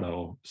a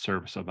motto,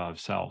 service above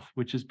self,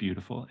 which is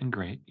beautiful and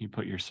great. You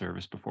put your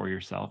service before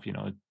yourself.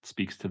 It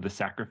speaks to the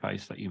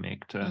sacrifice that you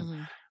make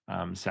to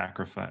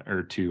sacrifice,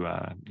 or to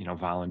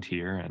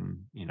volunteer and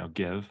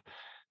give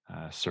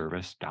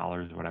service,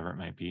 dollars, whatever it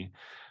might be.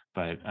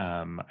 But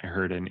I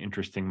heard an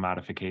interesting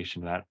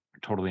modification to that,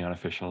 totally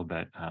unofficial,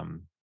 but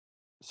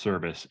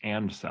service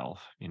and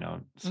self,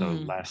 so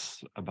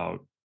less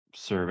about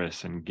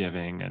service and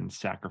giving and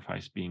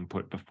sacrifice being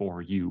put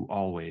before you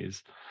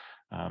always,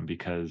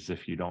 because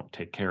if you don't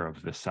take care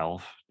of the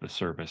self, the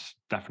service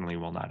definitely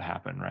will not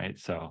happen, right?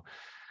 So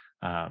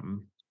I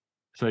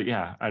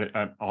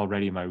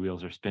already my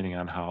wheels are spinning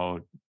on how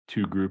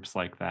two groups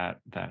like that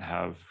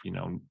have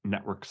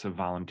networks of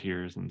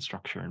volunteers and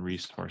structure and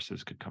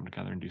resources could come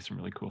together and do some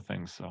really cool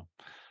things. So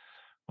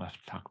we'll have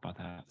to talk about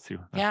that too.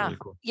 That's really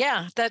cool.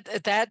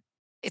 That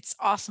it's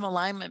awesome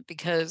alignment,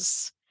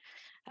 because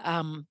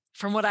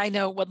from what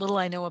little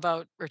I know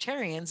about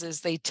Rotarians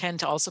is they tend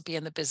to also be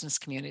in the business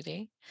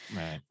community.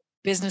 Right.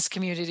 Business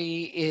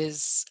community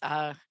is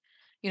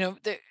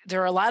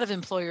there are a lot of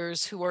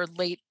employers who are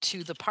late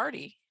to the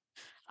party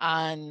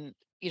on,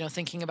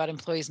 thinking about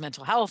employees'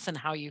 mental health and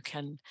how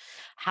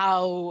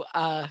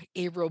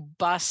a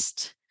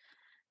robust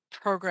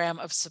program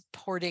of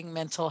supporting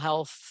mental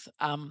health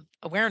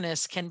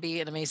awareness can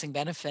be an amazing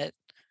benefit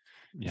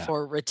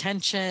for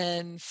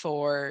retention,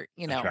 for,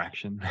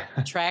 attraction.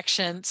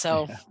 traction.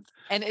 So, Yeah.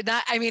 and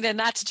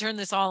not to turn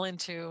this all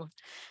into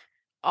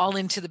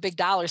the big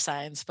dollar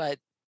signs, but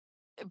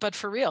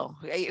for real,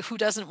 who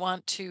doesn't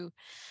want to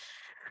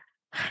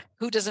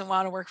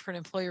work for an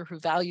employer who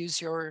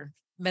values your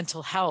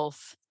mental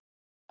health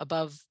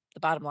above the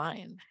bottom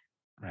line?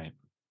 Right.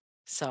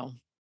 So,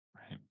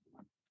 Right.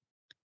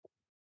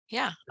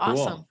 yeah, Cool.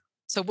 awesome.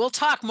 So we'll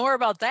talk more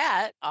about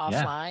that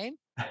Yeah.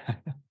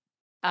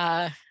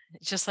 offline.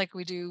 Just like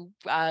we do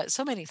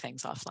so many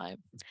things offline.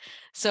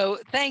 So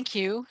thank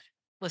you,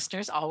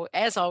 listeners,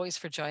 as always,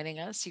 for joining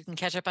us. You can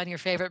catch up on your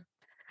favorite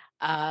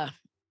podcast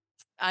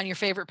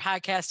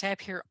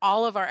app. Hear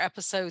all of our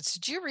episodes.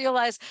 Did you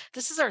realize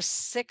this is our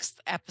 6th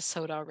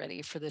episode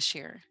already for this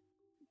year?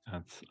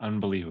 That's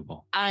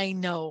unbelievable. I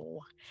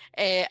know.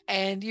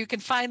 And you can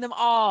find them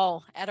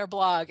all at our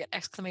blog at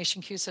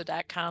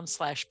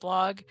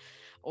exclamationqso.com/blog,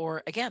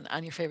 or again,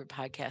 on your favorite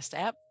podcast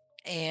app.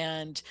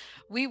 And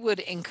we would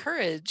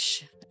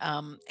encourage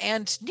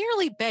and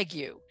nearly beg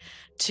you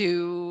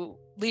to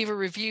leave a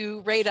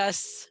review, rate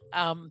us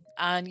on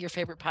your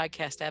favorite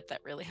podcast app.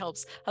 That really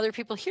helps other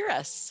people hear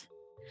us.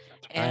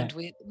 That's And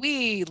right.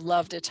 we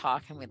love to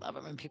talk, and we love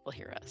it when people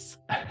hear us.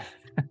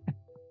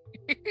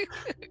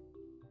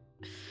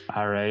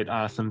 All right.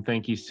 Awesome.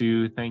 Thank you,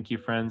 Sue. Thank you,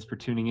 friends, for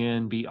tuning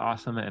in. Be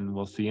awesome, and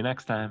we'll see you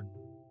next time.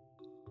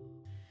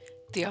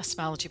 The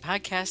Awesomology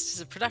Podcast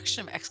is a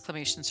production of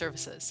Exclamation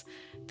Services.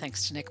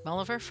 Thanks to Nick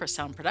Mulliver for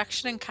sound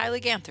production and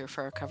Kylie Ganther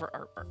for our cover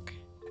artwork.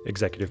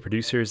 Executive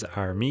producers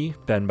are me,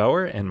 Ben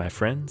Bauer, and my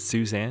friend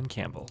Suzanne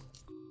Campbell.